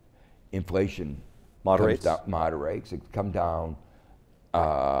fast inflation moderates. It's come down,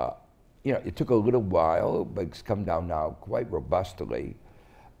 you know, it took a little while, but it's come down now quite robustly.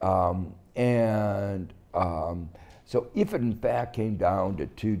 So if it in fact came down to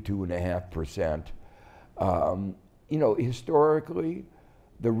 2.5%, you know, historically,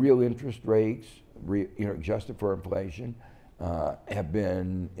 the real interest rates, you know, adjusted for inflation, have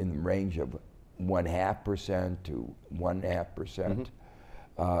been in the range of 0.5% to 1.5%.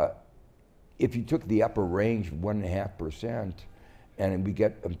 If you took the upper range of 1.5% and we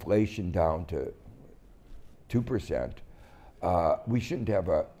get inflation down to 2%, we shouldn't have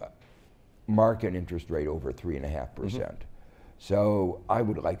a market interest rate over 3.5%. So I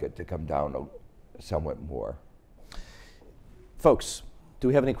would like it to come down somewhat more. Folks, do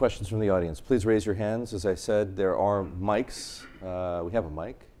we have any questions from the audience? Please raise your hands. As I said, there are mics. We have a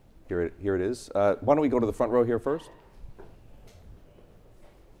mic. Here it is. Why don't we go to the front row here first?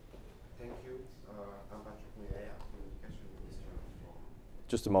 Thank you.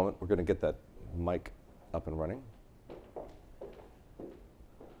 Just a moment. We're going to get that mic up and running.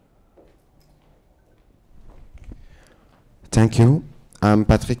 Thank you. I'm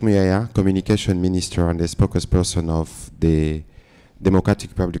Patrick Muyaya, Communication Minister and the spokesperson of the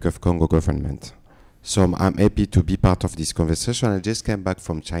Democratic Republic of Congo government. So I'm happy to be part of this conversation. I just came back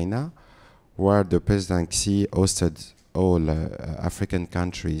from China, where the President Xi hosted all African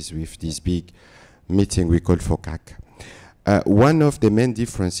countries with this big meeting we called FOCAC. One of the main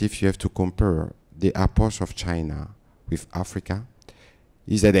differences, if you have to compare the approach of China with Africa,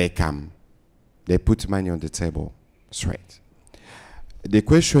 is that they come, they put money on the table straight. the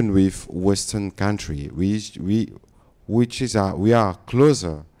question with Western country, we are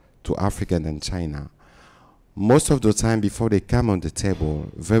closer to Africa than China. Most of the time, before they come on the table,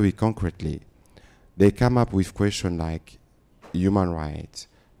 very concretely, they come up with questions like human rights,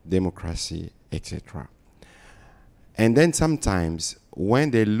 democracy, etc. And then sometimes,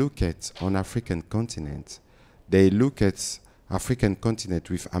 when they look at on African continent, they look at African continent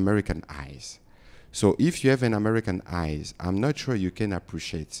with American eyes. So if you have an American eyes, I'm not sure you can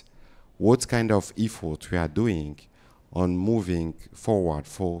appreciate what kind of effort we are doing on moving forward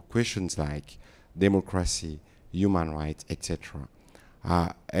for questions like democracy, human rights, etc.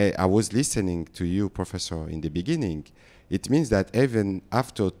 I was listening to you, Professor, in the beginning. It means that even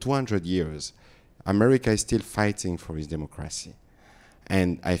after 200 years, America is still fighting for its democracy.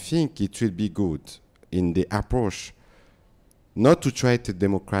 And I think it will be good in the approach not to try to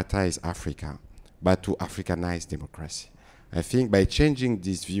democratize Africa, but to Africanize democracy. I think by changing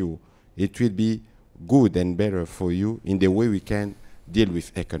this view, it will be good and better for you in the way we can deal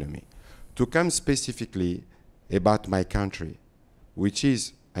with economy. To come specifically about my country, which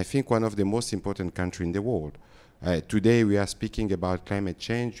is, I think, one of the most important countries in the world. Today we are speaking about climate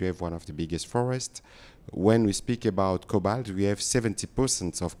change. We have one of the biggest forests. When we speak about cobalt, we have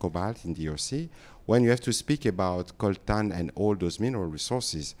 70% of cobalt in the DRC. When you have to speak about coltan and all those mineral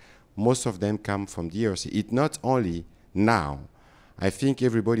resources, most of them come from DRC. It's not only now. I think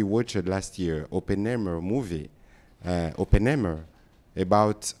everybody watched last year Oppenheimer movie, Oppenheimer,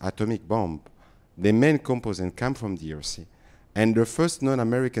 about atomic bomb. The main component come from DRC. And the first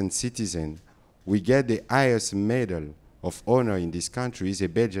non-American citizen we get the highest medal of honor in this country is a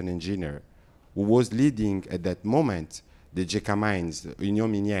Belgian engineer who was leading at that moment the JK Mines, the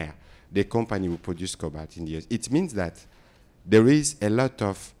Union Minière, the company who produced cobalt in the US. It means that there is a lot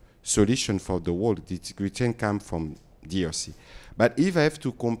of solution for the world that can come from DRC. But if I have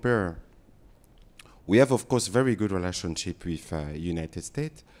to compare, we have, of course, very good relationship with United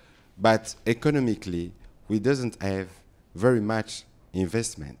States, but economically, we doesn't have very much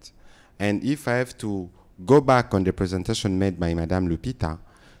investment. And if I have to go back on the presentation made by Madame Dupita,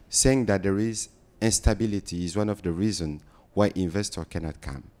 saying that there is instability is one of the reasons why investors cannot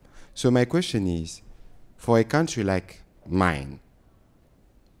come. So my question is, for a country like mine,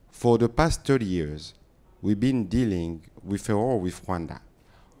 for the past 30 years, we've been dealing with a war with Rwanda.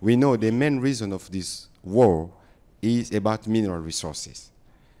 We know the main reason of this war is about mineral resources.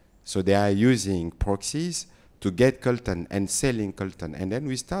 So they are using proxies to get coltan and selling coltan. And then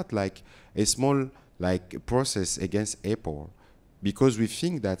we start like a small process against Apple because we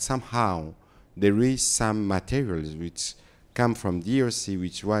think that somehow there is some materials which come from DRC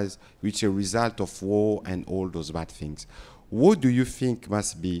which a result of war and all those bad things. What do you think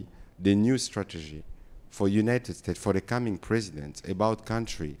must be the new strategy for United States, for the coming president, about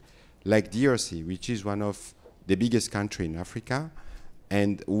country like DRC, which is one of the biggest country in Africa,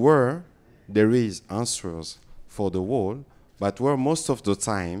 and where there is answers for the world, but where most of the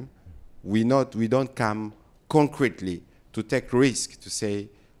time we don't come concretely to take risk to say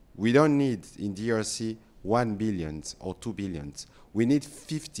we don't need in DRC 1 billion or 2 billion. We need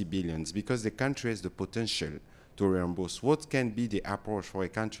 50 billions because the country has the potential to reimburse. What can be the approach for a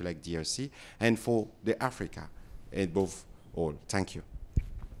country like DRC and for the Africa above all? Thank you.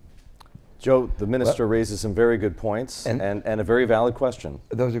 Joe, the minister raises some very good points and a very valid question.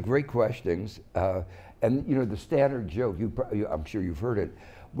 Those are great questions. And you know, the standard joke, I'm sure you've heard it,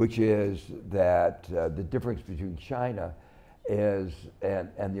 which is that the difference between China and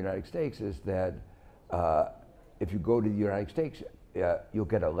the United States is that if you go to the United States, you'll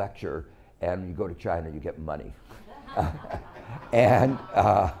get a lecture, and you go to China, you get money. And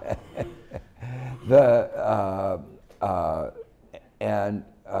the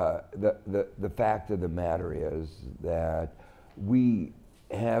fact of the matter is that we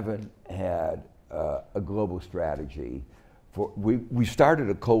haven't had a global strategy. We started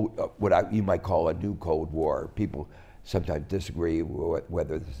what you might call a new Cold War. People sometimes disagree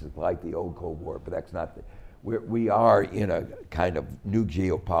whether this is like the old Cold War, but that's not. We are in a kind of new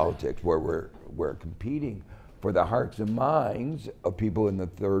geopolitics where we're competing for the hearts and minds of people in the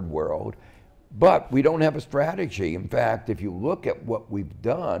third world, but we don't have a strategy. In fact, if you look at what we've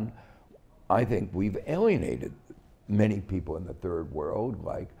done, I think we've alienated many people in the third world,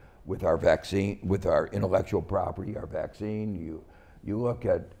 like with our vaccine, with our intellectual property, our vaccine. You look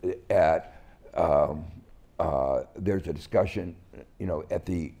at there's a discussion, you know, at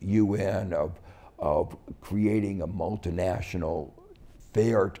the UN of creating a multinational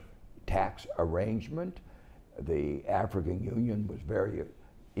fair tax arrangement. The African Union was very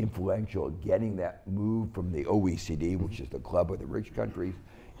influential at getting that move from the OECD, which is the club of the rich countries,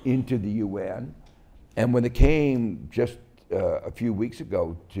 into the UN. And when it came just a few weeks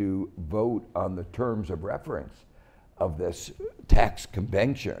ago to vote on the terms of reference of this tax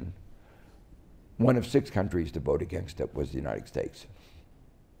convention, one of 6 countries to vote against it was the United States.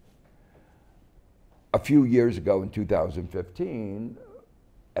 A few years ago in 2015,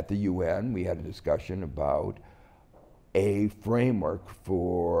 at the UN, we had a discussion about a framework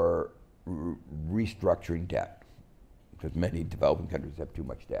for restructuring debt, because many developing countries have too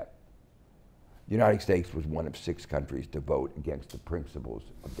much debt. The United States was one of 6 countries to vote against the principles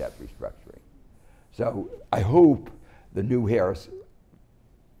of debt restructuring. So I hope the new Harris,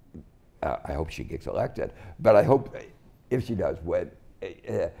 I hope she gets elected, but I hope if she does,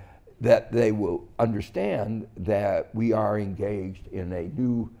 that they will understand that we are engaged in a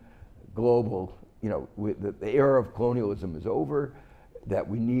new global, the era of colonialism is over, that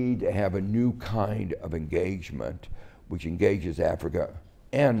we need to have a new kind of engagement which engages Africa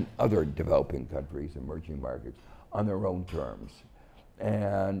and other developing countries, emerging markets, on their own terms.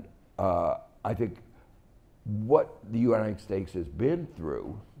 And I think what the United States has been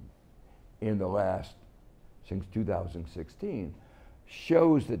through in the last, since 2016,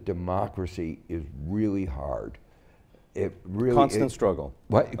 shows that democracy is really hard. It really constant struggle.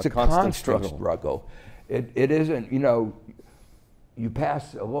 Well, it's a constant struggle. It isn't, you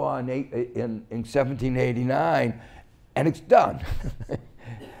pass a law in 1789 and it's done.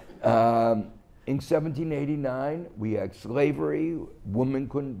 In 1789, we had slavery, women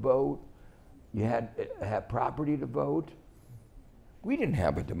couldn't vote, you had to have property to vote. We didn't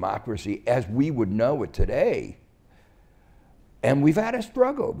have a democracy as we would know it today. And we've had a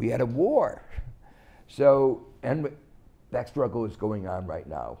struggle, we had a war. So, and that struggle is going on right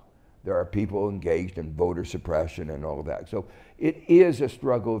now. There are people engaged in voter suppression and all of that. So it is a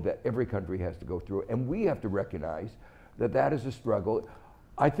struggle that every country has to go through, and we have to recognize that that is a struggle.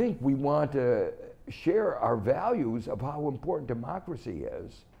 I think we want to share our values of how important democracy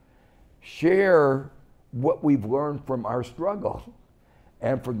is, share what we've learned from our struggle,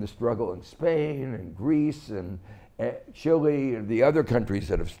 and from the struggle in Spain and Greece and Chile and the other countries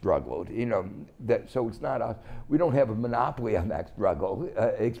that have struggled. So it's not us. We don't have a monopoly on that struggle.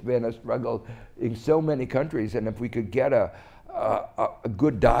 It's been a struggle in so many countries, and if we could get a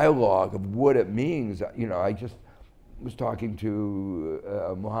good dialogue of what it means, I just was talking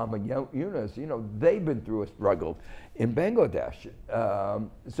to Muhammad Yunus. They've been through a struggle in Bangladesh.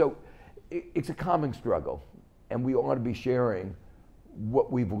 So it's a common struggle, and we ought to be sharing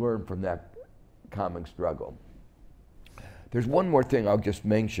what we've learned from that common struggle. There's one more thing I'll just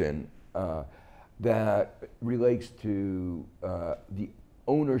mention that relates to the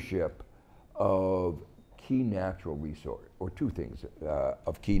ownership of key natural resource, or 2 things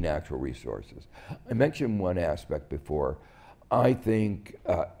of key natural resources. I mentioned one aspect before. I think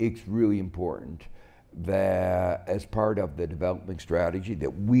it's really important that as part of the development strategy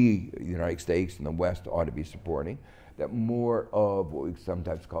that we, the United States and the West, ought to be supporting, that more of what we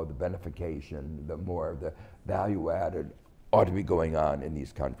sometimes call the benefication, the more of the value added ought to be going on in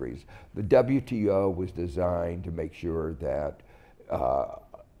these countries. The WTO was designed to make sure that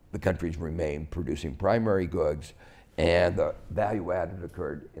the countries remain producing primary goods and the value added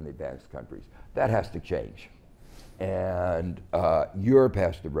occurred in the advanced countries. That has to change. And Europe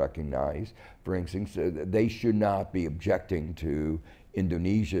has to recognize, for instance, that they should not be objecting to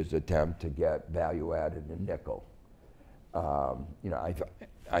Indonesia's attempt to get value added in nickel. I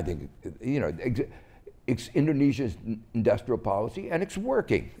think, it's Indonesia's industrial policy, and it's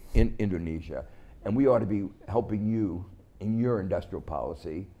working in Indonesia. And we ought to be helping you in your industrial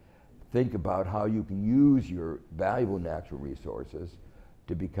policy think about how you can use your valuable natural resources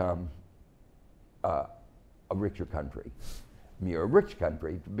to become a richer country. You're a rich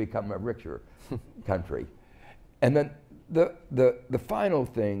country to become a richer country. And then the final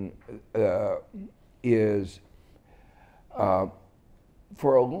thing is,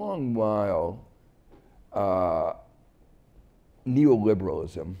 for a long while,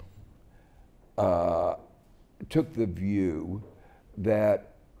 neoliberalism took the view that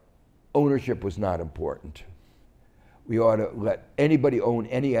ownership was not important. We ought to let anybody own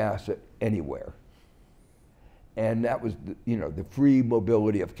any asset anywhere. And that was the free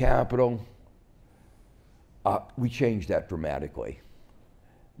mobility of capital. We changed that dramatically.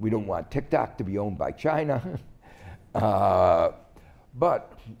 We don't want TikTok to be owned by China.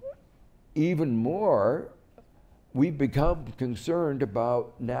 But even more, we've become concerned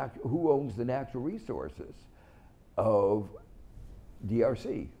about who owns the natural resources of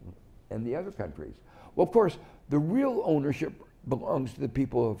DRC and the other countries. Well, of course, the real ownership belongs to the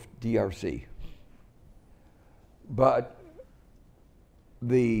people of DRC. But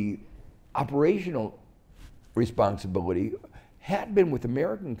the operational responsibility had been with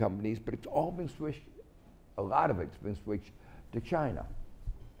American companies, but it's all been switched, a lot of it's been switched to China.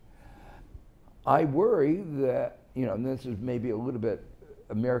 I worry that, you know, and this is maybe a little bit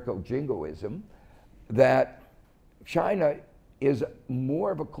Americo-jingoism, that China is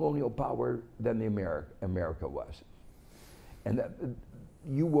more of a colonial power than the America was. And that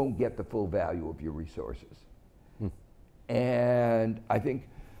you won't get the full value of your resources. And I think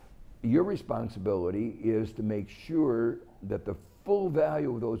your responsibility is to make sure that the full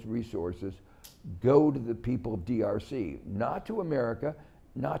value of those resources go to the people of DRC, not to America,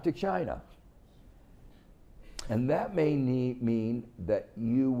 not to China. And that may mean that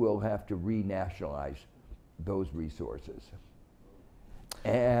you will have to renationalize those resources.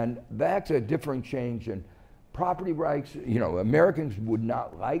 And that's a different change in property rights. You know, Americans would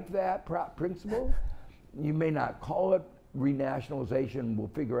not like that principle. You may not call it renationalization. We'll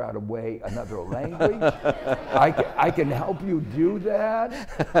figure out a way, another language. I can help you do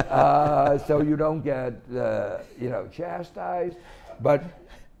that so you don't get, you know, chastised. But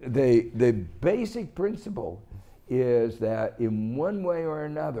the basic principle is that in one way or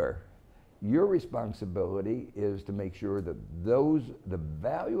another, your responsibility is to make sure that the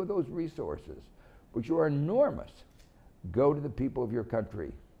value of those resources, which are enormous, go to the people of your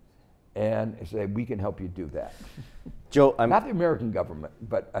country and say, we can help you do that. Joe, not the American government,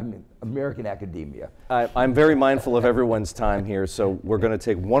 but I mean American academia. I'm very mindful of everyone's time here, so we're going to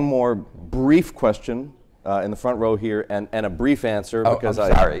take one more brief question in the front row here, and a brief answer. Oh, because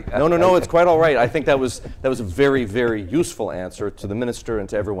I'm sorry. No, it's quite all right. I think that was a very, very useful answer to the minister and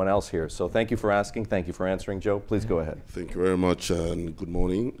to everyone else here. So thank you for asking. Thank you for answering. Joe, please go ahead. Thank you very much, and good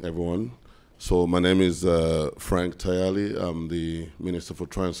morning, everyone. So my name is Frank Tayali. I'm the Minister for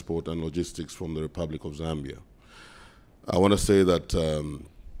Transport and Logistics from the Republic of Zambia. I want to say that,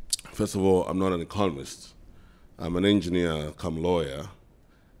 first of all, I'm not an economist. I'm an engineer come lawyer.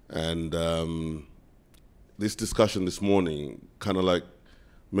 And this discussion this morning kind of like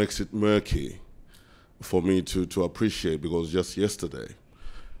makes it murky for me to appreciate, because just yesterday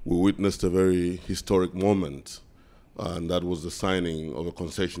we witnessed a very historic moment, and that was the signing of a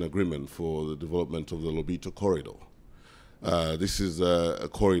concession agreement for the development of the Lobito corridor. This is a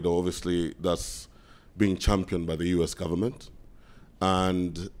corridor, obviously, that's being championed by the US government,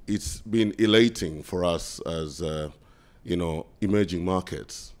 and it's been elating for us as you know, emerging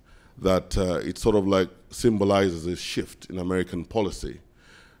markets, that it sort of like symbolizes a shift in American policy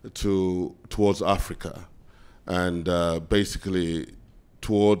towards Africa, and basically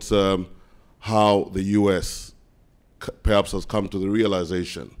towards how the US perhaps has come to the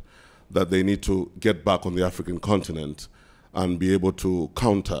realization that they need to get back on the African continent and be able to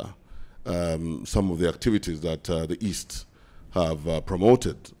counter some of the activities that the East have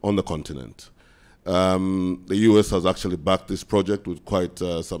promoted on the continent. The US has actually backed this project with quite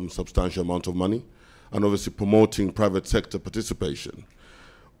some substantial amount of money, and obviously promoting private sector participation.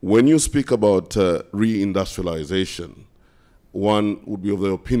 When you speak about reindustrialization, one would be of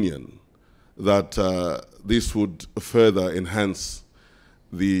the opinion that this would further enhance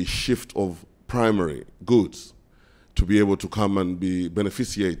the shift of primary goods to be able to come and be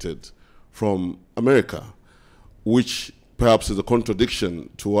beneficiated from America, which perhaps is a contradiction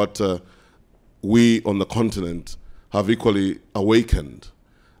to what we on the continent have equally awakened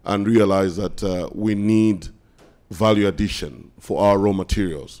and realized that we need value addition for our raw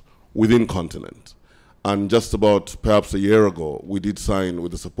materials within continent. And just about perhaps a year ago, we did sign,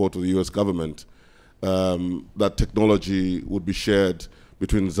 with the support of the US government, that technology would be shared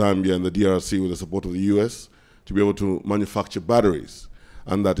between Zambia and the DRC with the support of the US to be able to manufacture batteries,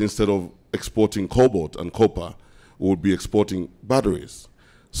 and that instead of exporting cobalt and copper, we would be exporting batteries.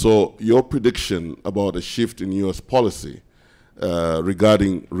 So your prediction about a shift in US policy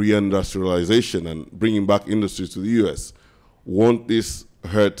regarding reindustrialization and bringing back industries to the US, won't this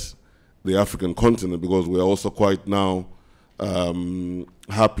hurt the African continent? Because we are also quite now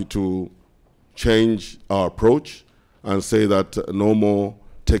happy to change our approach and say that no more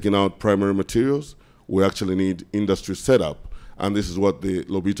taking out primary materials. We actually need industry setup, and this is what the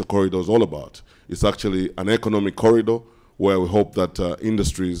Lobito corridor is all about. It's actually an economic corridor where we hope that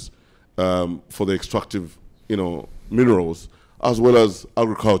industries for the extractive, minerals, as well as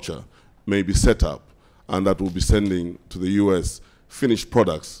agriculture, may be set up, and that will be sending to the US finished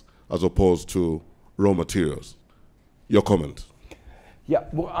products as opposed to raw materials. Your comment? Yeah,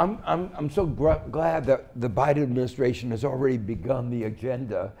 well, I'm so glad that the Biden administration has already begun the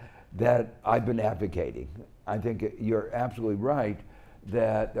agenda that I've been advocating. I think you're absolutely right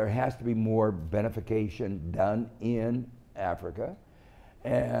that there has to be more benefication done in Africa.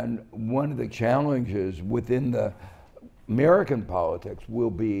 And one of the challenges within the American politics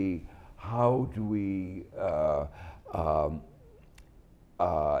will be how do we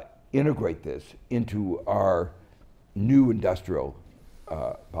integrate this into our new industrial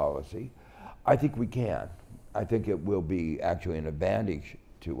policy. I think we can. I think it will be actually an advantage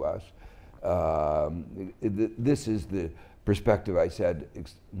to us. This is the perspective I said,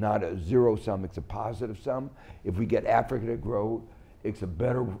 it's not a zero sum, it's a positive sum. If we get Africa to grow, it's a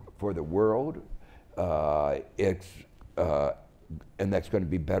better for the world. And that's going to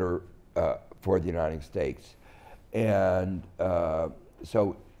be better for the United States. And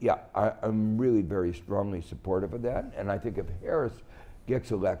so, yeah, I'm really very strongly supportive of that. And I think if Harris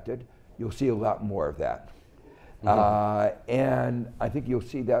gets elected, you'll see a lot more of that. And I think you'll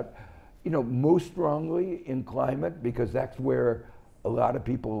see that, most strongly in climate, because that's where a lot of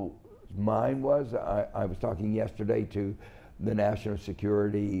people's mind was. I was talking yesterday to the National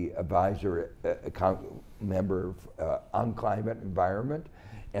Security Advisor member on climate environment,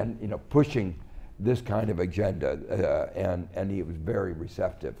 and pushing this kind of agenda, and he was very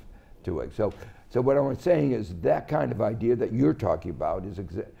receptive to it. So what I'm saying is that kind of idea that you're talking about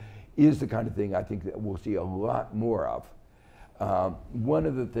is the kind of thing I think that we'll see a lot more of. One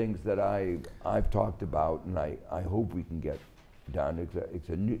of the things that I've talked about, and I hope we can get done, it's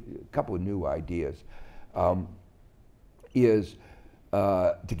a couple of new ideas, is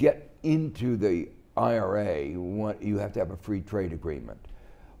to get into the IRA, you have to have a free trade agreement.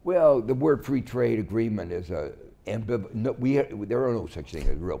 Well, the word free trade agreement is there are no such thing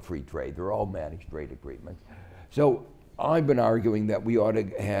as real free trade. They're all managed trade agreements. So I've been arguing that we ought to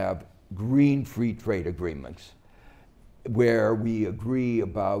have green free trade agreements where we agree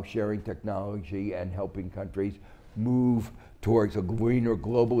about sharing technology and helping countries move towards a greener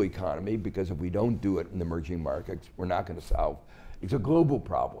global economy, because if we don't do it in the emerging markets, we're not going to solve. It's a global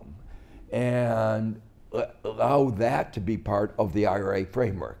problem. And allow that to be part of the IRA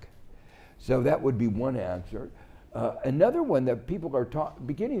framework. So that would be one answer. Another one that people are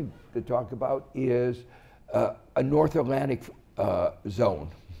beginning to talk about is a North Atlantic zone,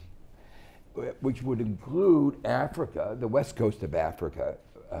 which would include Africa, the west coast of Africa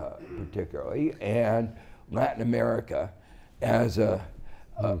particularly, and Latin America as a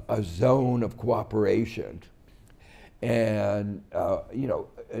zone of cooperation. And,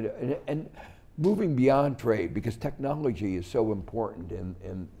 and moving beyond trade, because technology is so important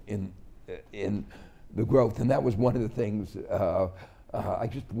in the growth. And that was one of the things, I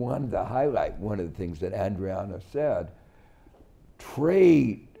just wanted to highlight one of the things that Adriana said.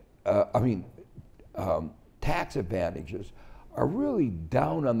 Trade, tax advantages are really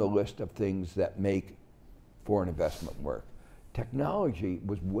down on the list of things that make foreign investment work. Technology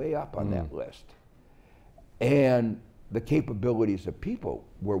was way up on that list. And the capabilities of people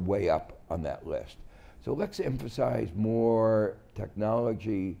were way up on that list. So let's emphasize more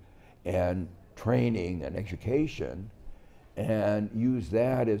technology and training and education, and use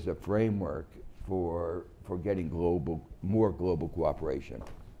that as a framework for getting more global cooperation.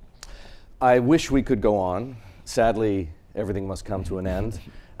 I wish we could go on. Sadly, everything must come to an end.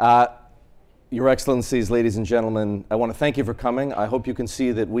 Your Excellencies, ladies and gentlemen, I want to thank you for coming. I hope you can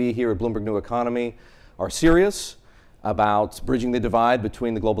see that we here at Bloomberg New Economy are serious about bridging the divide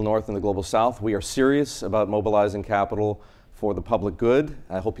between the global north and the global south. We are serious about mobilizing capital for the public good.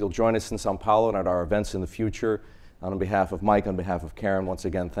 I hope you'll join us in Sao Paulo and at our events in the future. On behalf of Mike, on behalf of Karen, once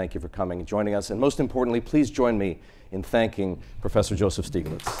again, thank you for coming and joining us. And most importantly, please join me in thanking Professor Joseph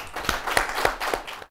Stiglitz.